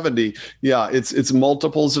over 70, it's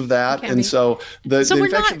multiples of that. And so the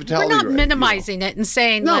infection fatality rate. We're not minimizing it and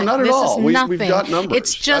saying no, not at all. Is nothing. We've got numbers.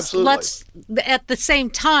 It's just at the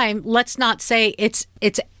same time, let's not say it's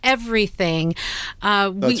everything.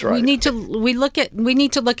 That's right. We need to look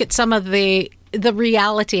at some of the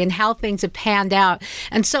reality and how things have panned out.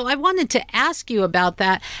 And so I wanted to ask you about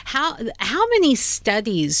that. How many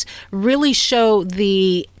studies really show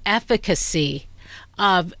the efficacy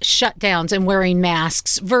of shutdowns and wearing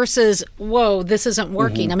masks versus, whoa, this isn't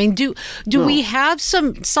working? I mean, do we have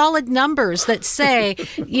some solid numbers that say,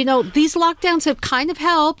 these lockdowns have kind of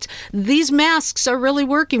helped. These masks are really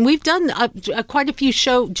working. We've done quite a few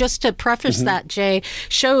just to preface that, Jay,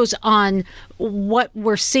 shows on what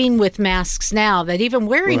we're seeing with masks now, that even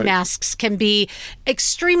wearing masks can be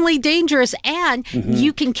extremely dangerous, and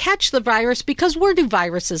you can catch the virus because where do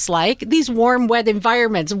viruses like? These warm, wet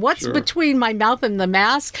environments. What's between my mouth and the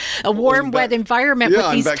mask? A warm, wet environment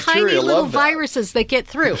with these tiny little viruses that get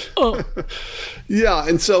through. Yeah,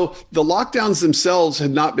 and so the lockdowns themselves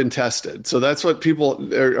had not been tested. So that's what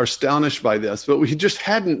people are astonished by this. But we just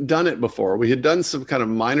hadn't done it before. We had done some kind of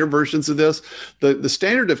minor versions of this. The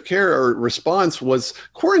standard of care or response was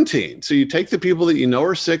quarantine. So you take the people that you know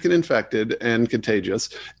are sick and infected and contagious,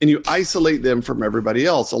 and you isolate them from everybody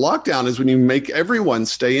else. A lockdown is when you make everyone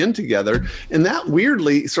stay in together, and that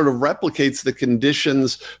weirdly sort of replicates the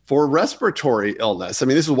conditions for respiratory illness. I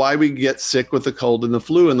mean, this is why we get sick with the cold and the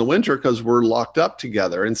flu in the winter, because we're locked up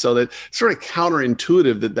together. And so that sort of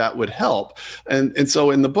counterintuitive that would help. And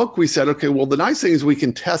so in the book, we said, okay, well, the nice thing is we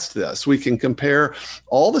can test this. We can compare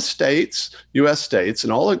all the states, U.S. states,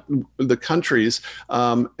 and all the countries,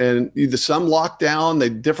 and some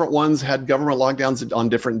lockdown, different ones had government lockdowns on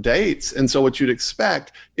different dates. And so what you'd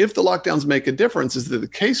expect, if the lockdowns make a difference, is that the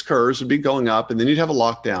case curves would be going up, and then you'd have a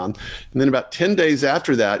lockdown. And then about 10 days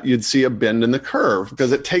after that, you'd see a bend in the curve,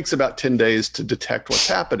 because it takes about 10 days to detect what's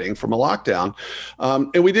happening from a lockdown.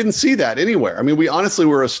 And we didn't see that anywhere. I mean, we honestly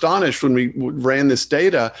were astonished when we ran this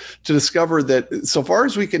data to discover that, so far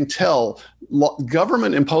as we can tell,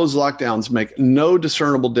 government-imposed lockdowns make no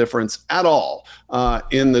discernible difference at all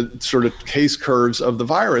in the sort of case curves of the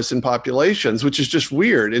virus in populations, which is just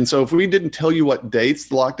weird. And so if we didn't tell you what dates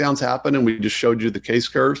the lockdowns happen and we just showed you the case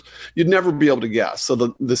curves, you'd never be able to guess. So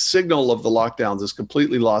the signal of the lockdowns is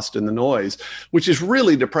completely lost in the noise, which is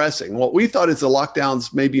really depressing. What we thought is the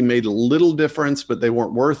lockdowns maybe made a little difference, but they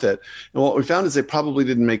weren't worth it. And what we found is they probably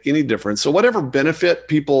didn't make any difference. So whatever benefit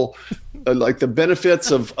people like the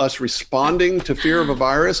benefits of us responding to fear of a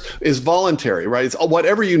virus is voluntary, right? It's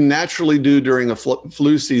whatever you naturally do during a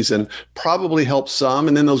flu season probably helps some.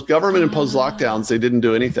 And then those government imposed lockdowns, they didn't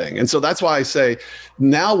do anything. And so that's why I say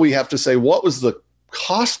now we have to say, what was the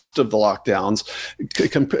cost of the lockdowns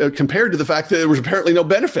compared to the fact that there was apparently no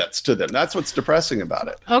benefits to them? That's what's depressing about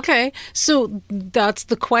it. Okay. So that's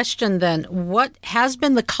the question then. What has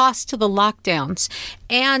been the cost to the lockdowns?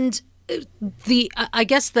 And I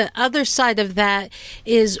guess the other side of that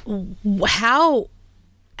is how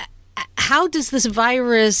how does this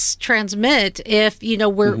virus transmit if,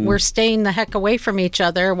 we're staying the heck away from each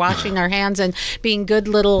other, washing our hands and being good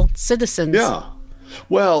little citizens? Yeah.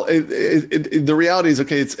 Well, the reality is,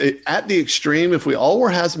 okay, it's at the extreme. If we all wore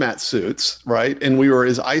hazmat suits, right, and we were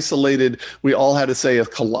as isolated, we all had to say a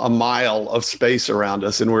mile of space around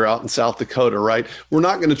us, and we're out in South Dakota, right? We're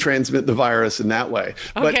not going to transmit the virus in that way.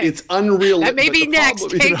 Okay. But it's unrealistic. That may be next.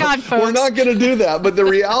 Hang on, folks. We're not going to do that. But the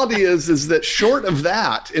reality is that short of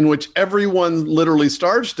that, in which everyone literally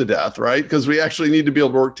starves to death, right, because we actually need to be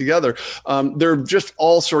able to work together, there are just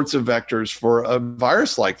all sorts of vectors for a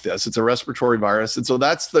virus like this. It's a respiratory virus. And so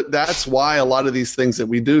that's why a lot of these things that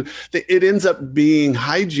we do, it ends up being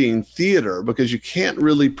hygiene theater, because you can't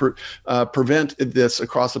really prevent this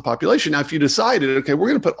across the population. Now, if you decided, okay, we're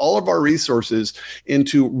going to put all of our resources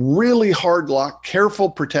into really hard lock,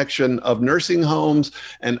 careful protection of nursing homes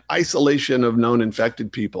and isolation of known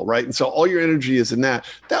infected people, right? And so all your energy is in that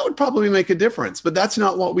would probably make a difference. But that's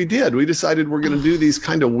not what we did. We decided we're going to do these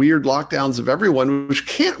kind of weird lockdowns of everyone, which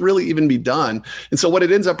can't really even be done. And so what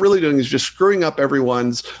it ends up really doing is just screwing up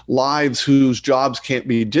everyone's lives whose jobs can't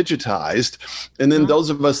be digitized. And then those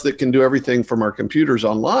of us that can do everything from our computers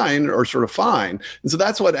online are sort of fine. And so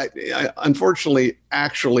that's what unfortunately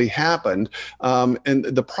actually happened. And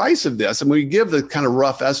the price of this, and we give the kind of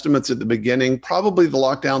rough estimates at the beginning, probably the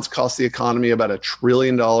lockdowns cost the economy about $1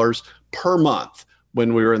 trillion per month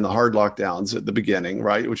when we were in the hard lockdowns at the beginning,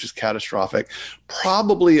 right, which is catastrophic.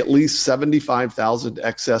 Probably at least 75,000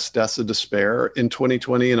 excess deaths of despair in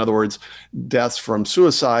 2020. In other words, deaths from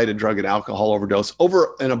suicide and drug and alcohol overdose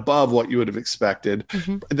over and above what you would have expected.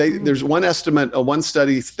 There's one estimate, one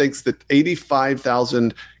study thinks that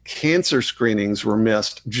 85,000 cancer screenings were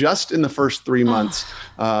missed just in the first 3 months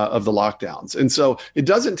of the lockdowns. And so it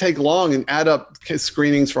doesn't take long and add up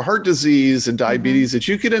screenings for heart disease and diabetes that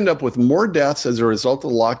you could end up with more deaths as a result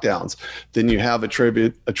of the lockdowns than you have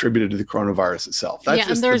attributed to the coronavirus itself. That's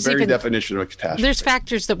just the very definition of a catastrophe. There's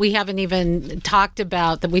factors that we haven't even talked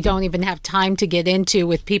about, that we don't even have time to get into,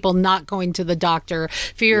 with people not going to the doctor,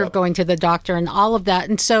 fear of going to the doctor, and all of that.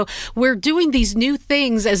 And so we're doing these new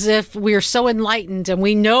things as if we're so enlightened and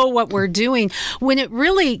we know what we're doing, when it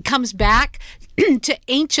really comes back to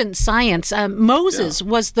ancient science. Moses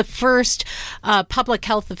was the first public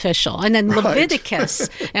health official. And then Leviticus,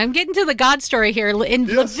 and I'm getting to the God story here. In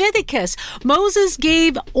Leviticus, Moses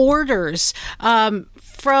gave orders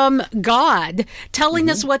from God telling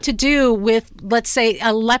us what to do with, let's say,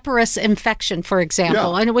 a leprous infection, for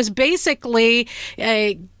example. And it was basically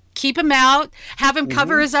keep him out, have him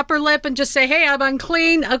cover his upper lip and just say, hey, I'm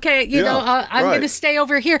unclean. Okay, I'm going to stay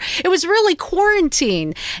over here. It was really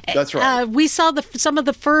quarantine. That's right. We saw some of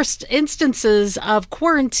the first instances of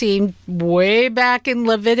quarantine way back in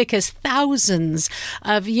Leviticus, thousands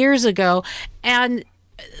of years ago. And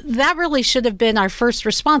that really should have been our first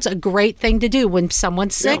response. A great thing to do when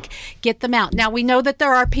someone's sick, get them out. Now, we know that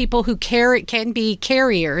there are people who can be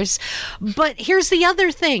carriers, but here's the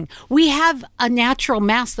other thing. We have a natural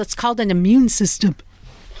mask that's called an immune system.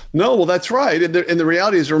 No, well, that's right. And the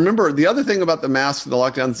reality is, remember, the other thing about the masks and the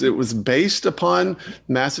lockdowns, it was based upon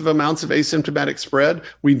massive amounts of asymptomatic spread.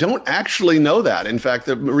 We don't actually know that. In fact,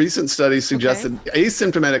 the recent studies suggest that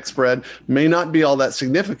asymptomatic spread may not be all that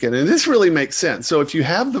significant. And this really makes sense. So if you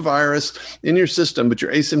have the virus in your system, but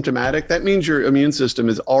you're asymptomatic, that means your immune system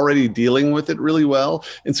is already dealing with it really well.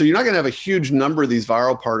 And so you're not going to have a huge number of these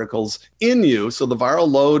viral particles in you. So the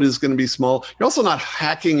viral load is going to be small. You're also not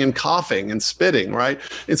hacking and coughing and spitting, right?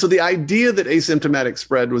 And so the idea that asymptomatic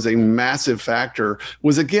spread was a massive factor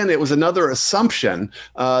was, again, it was another assumption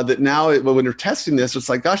that now when you're testing this, it's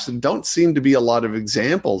like, gosh, there don't seem to be a lot of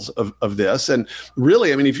examples of this. And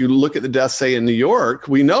really, I mean, if you look at the deaths, say in New York,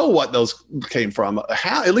 we know what those came from.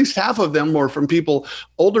 At least half of them were from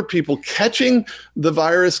older people catching the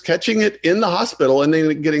virus, catching it in the hospital, and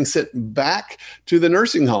then getting sent back to the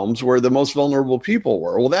nursing homes where the most vulnerable people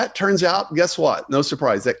were. Well, that turns out, guess what? No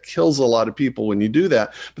surprise, that kills a lot of people when you do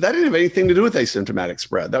that. But that didn't have anything to do with asymptomatic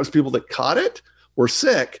spread. That was people that caught it, were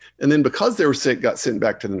sick, and then because they were sick, got sent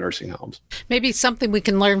back to the nursing homes. Maybe something we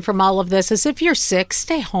can learn from all of this is, if you're sick,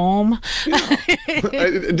 stay home. Yeah.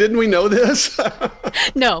 Didn't we know this?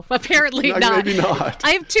 No, apparently not. Maybe not.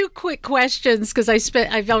 I have two quick questions because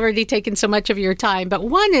I've already taken so much of your time. But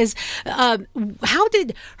one is, how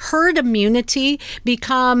did herd immunity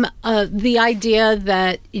become the idea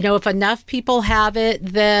that, if enough people have it,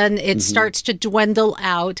 then it starts to dwindle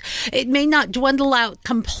out? It may not dwindle out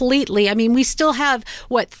completely. I mean, we still have,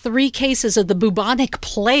 3 cases of the bubonic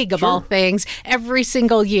plague of all things every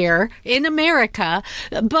single year in America.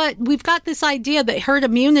 But we've got this idea that herd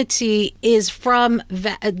immunity is from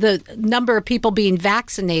the number of people being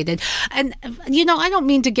vaccinated. And, I don't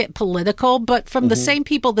mean to get political, but from the same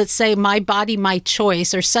people that say my body, my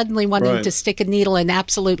choice, are suddenly wanting to stick a needle in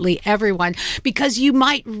absolutely everyone because you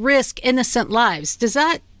might risk innocent lives. It's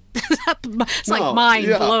like mind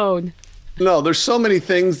blown. No, there's so many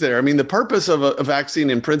things there. I mean, the purpose of a vaccine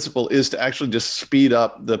in principle is to actually just speed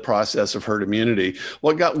up the process of herd immunity.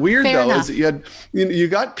 What got weird, is that you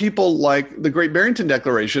got people like the Great Barrington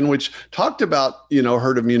Declaration, which talked about,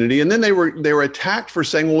 herd immunity. And then they were attacked for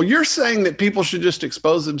saying, well, you're saying that people should just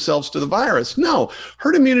expose themselves to the virus. No,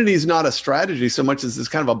 herd immunity is not a strategy so much as it's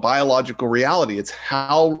kind of a biological reality. It's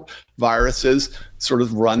how viruses sort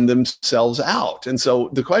of run themselves out. And so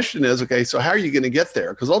the question is, okay, so how are you going to get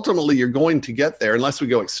there? Because ultimately you're going to get there unless we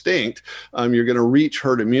go extinct. You're going to reach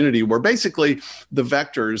herd immunity where basically the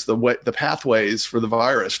vectors, the pathways for the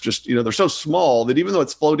virus, just, they're so small that even though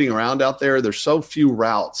it's floating around out there, there's so few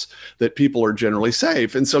routes that people are generally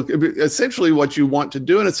safe. And so essentially what you want to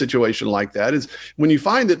do in a situation like that is when you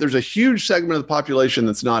find that there's a huge segment of the population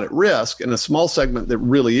that's not at risk and a small segment that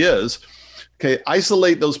really is, okay,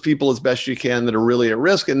 isolate those people as best you can that are really at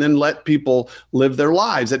risk and then let people live their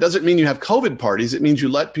lives. That doesn't mean you have COVID parties. It means you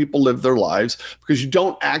let people live their lives because you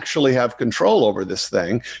don't actually have control over this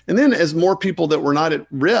thing. And then as more people that were not at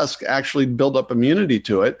risk actually build up immunity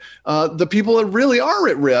to it, the people that really are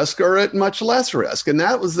at risk are at much less risk. And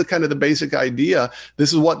that was the kind of the basic idea.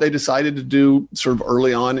 This is what they decided to do sort of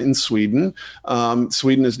early on in Sweden.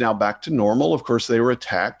 Sweden is now back to normal. Of course, they were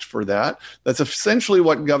attacked for that. That's essentially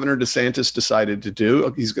what Governor DeSantis decided to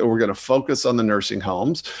do. We're going to focus on the nursing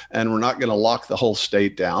homes and we're not going to lock the whole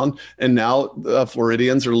state down. And now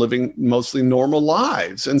Floridians are living mostly normal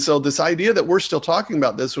lives. And so this idea that we're still talking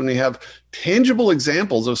about this when we have tangible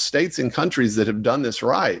examples of states and countries that have done this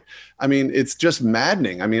right, I mean, it's just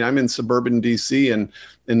maddening. I mean, I'm in suburban DC and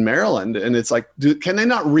in Maryland, and it's like, can they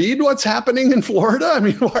not read what's happening in Florida? I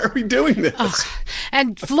mean, why are we doing this?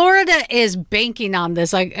 And Florida is banking on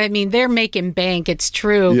this. I mean, they're making bank. It's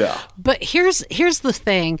true. Yeah. But here's the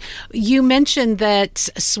thing. You mentioned that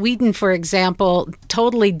Sweden, for example,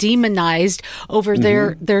 totally demonized over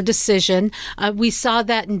their decision. We saw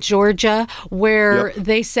that in Georgia, where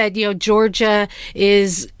they said, Georgia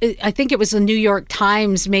is, I think it was the New York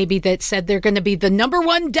Times maybe that said they're going to be the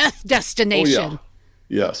 #1 death destination. Oh, yeah.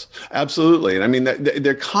 Yes, absolutely. And I mean,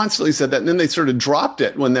 they constantly said that, and then they sort of dropped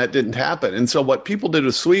it when that didn't happen. And so what people did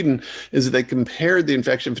with Sweden is they compared the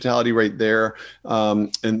infection fatality rate there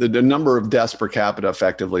and the number of deaths per capita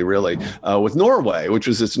effectively, really, with Norway, which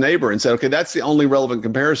was its neighbor, and said, okay, that's the only relevant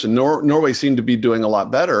comparison. Norway seemed to be doing a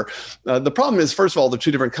lot better. The problem is, first of all, they're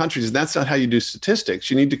two different countries, and that's not how you do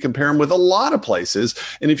statistics. You need to compare them with a lot of places.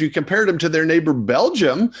 And if you compared them to their neighbor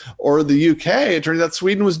Belgium or the UK, it turns out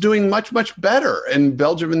Sweden was doing much, much better. And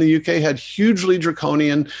Belgium and the UK had hugely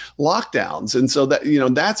draconian lockdowns. And so that,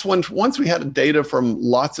 that's once we had data from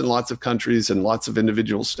lots and lots of countries and lots of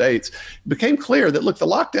individual states, it became clear that, look, the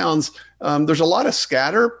lockdowns, there's a lot of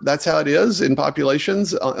scatter. That's how it is in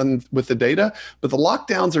populations with the data. But the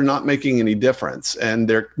lockdowns are not making any difference. And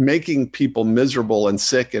they're making people miserable and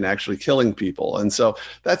sick and actually killing people. And so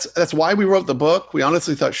that's why we wrote the book. We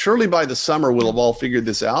honestly thought surely by the summer we'll have all figured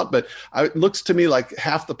this out. But it looks to me like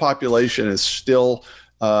half the population is still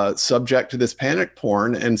subject to this panic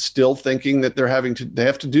porn and still thinking that they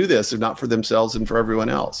have to do this, if not for themselves and for everyone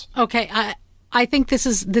else. Okay. I think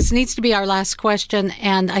this needs to be our last question,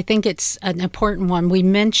 and I think it's an important one. We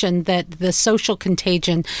mentioned that the social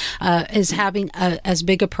contagion is having as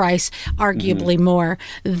big a price, arguably more,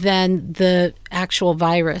 than the actual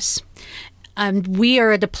virus. We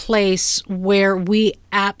are at a place where we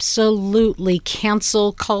absolutely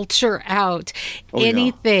cancel culture out.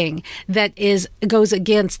 Anything that goes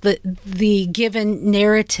against the given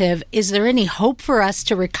narrative. Is there any hope for us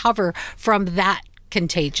to recover from that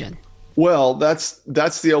contagion? Well, that's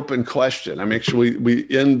the open question. I mean, actually, we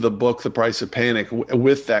end the book, The Price of Panic,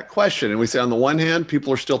 with that question. And we say, on the one hand,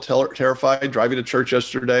 people are still terrified. Driving to church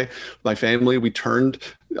yesterday, my family, we turned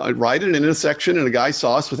right at an intersection, and a guy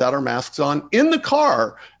saw us without our masks on in the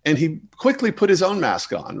car, and he quickly put his own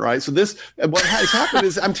mask on, right? So what has happened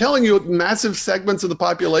is, I'm telling you, massive segments of the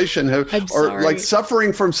population are like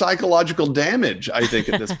suffering from psychological damage, I think,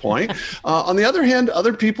 at this point. On the other hand,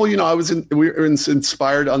 other people, we were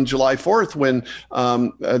inspired on July 4th when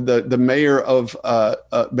the mayor of,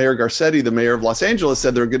 Mayor Garcetti, the mayor of Los Angeles,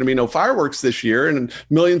 said there are going to be no fireworks this year, and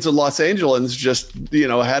millions of Los Angeles just,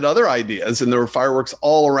 had other ideas, and there were fireworks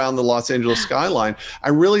all all around the Los Angeles skyline. I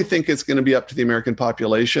really think it's going to be up to the American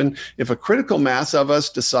population. If a critical mass of us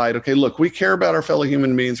decide, okay, look, we care about our fellow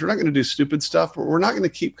human beings. We're not going to do stupid stuff, but we're not going to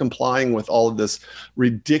keep complying with all of this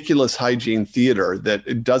ridiculous hygiene theater that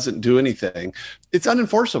it doesn't do anything. It's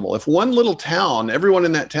unenforceable. If one little town, everyone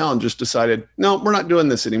in that town just decided, no, we're not doing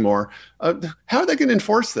this anymore, how are they going to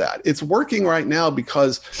enforce that? It's working right now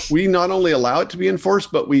because we not only allow it to be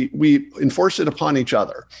enforced, but we enforce it upon each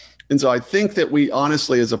other. And so I think that we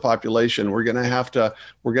honestly, as a population, we're going to have to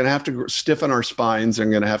stiffen our spines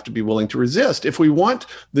and going to have to be willing to resist. If we want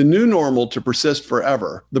the new normal to persist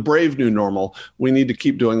forever, the brave new normal, we need to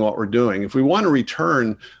keep doing what we're doing. If we want to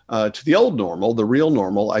return to the old normal, the real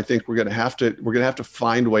normal, I think we're going to have to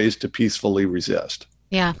find ways to peacefully resist.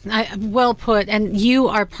 Yeah, well put. And you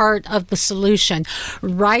are part of the solution.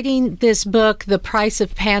 Writing this book, The Price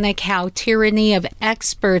of Panic, How Tyranny of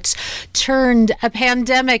Experts Turned a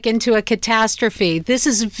Pandemic into a Catastrophe. This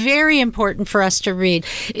is very important for us to read.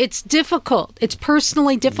 It's difficult. It's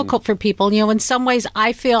personally difficult for people. You know, in some ways,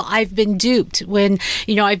 I feel I've been duped when,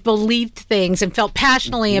 you know, I've believed things and felt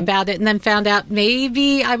passionately about it and then found out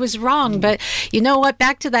maybe I was wrong. But you know what?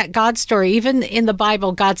 Back to that God story. Even in the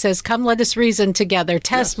Bible, God says, come, let us reason together.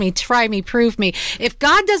 Test me, try me, prove me. If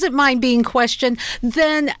God doesn't mind being questioned,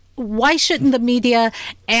 then why shouldn't the media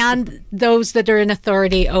and those that are in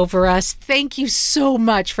authority over us? Thank you so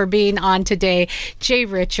much for being on today, Jay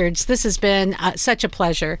Richards. This has been such a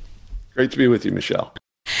pleasure. Great to be with you, Michelle.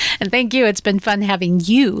 And thank you. It's been fun having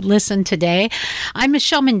you listen today. I'm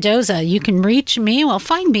Michelle Mendoza. You can reach me. Well,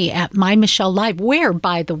 find me at My Michelle Live, where,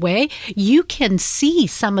 by the way, you can see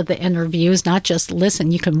some of the interviews, not just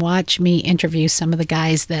listen. You can watch me interview some of the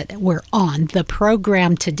guys that were on the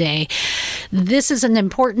program today. This is an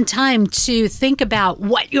important time to think about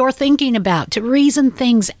what you're thinking about, to reason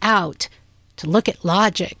things out, to look at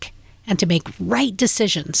logic, and to make right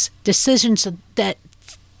decisions. Decisions that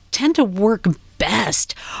tend to work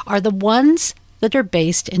best are the ones that are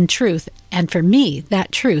based in truth. And for me,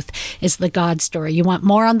 that truth is the God story. You want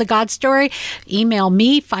more on the God story? Email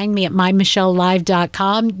me. Find me at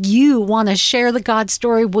mymichellelive.com. You want to share the God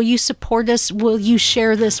story? Will you support us? Will you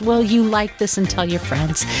share this? Will you like this and tell your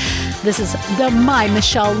friends? This is the My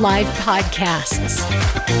Michelle Live podcasts.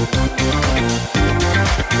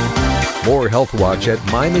 More Health Watch at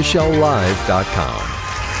mymichellelive.com.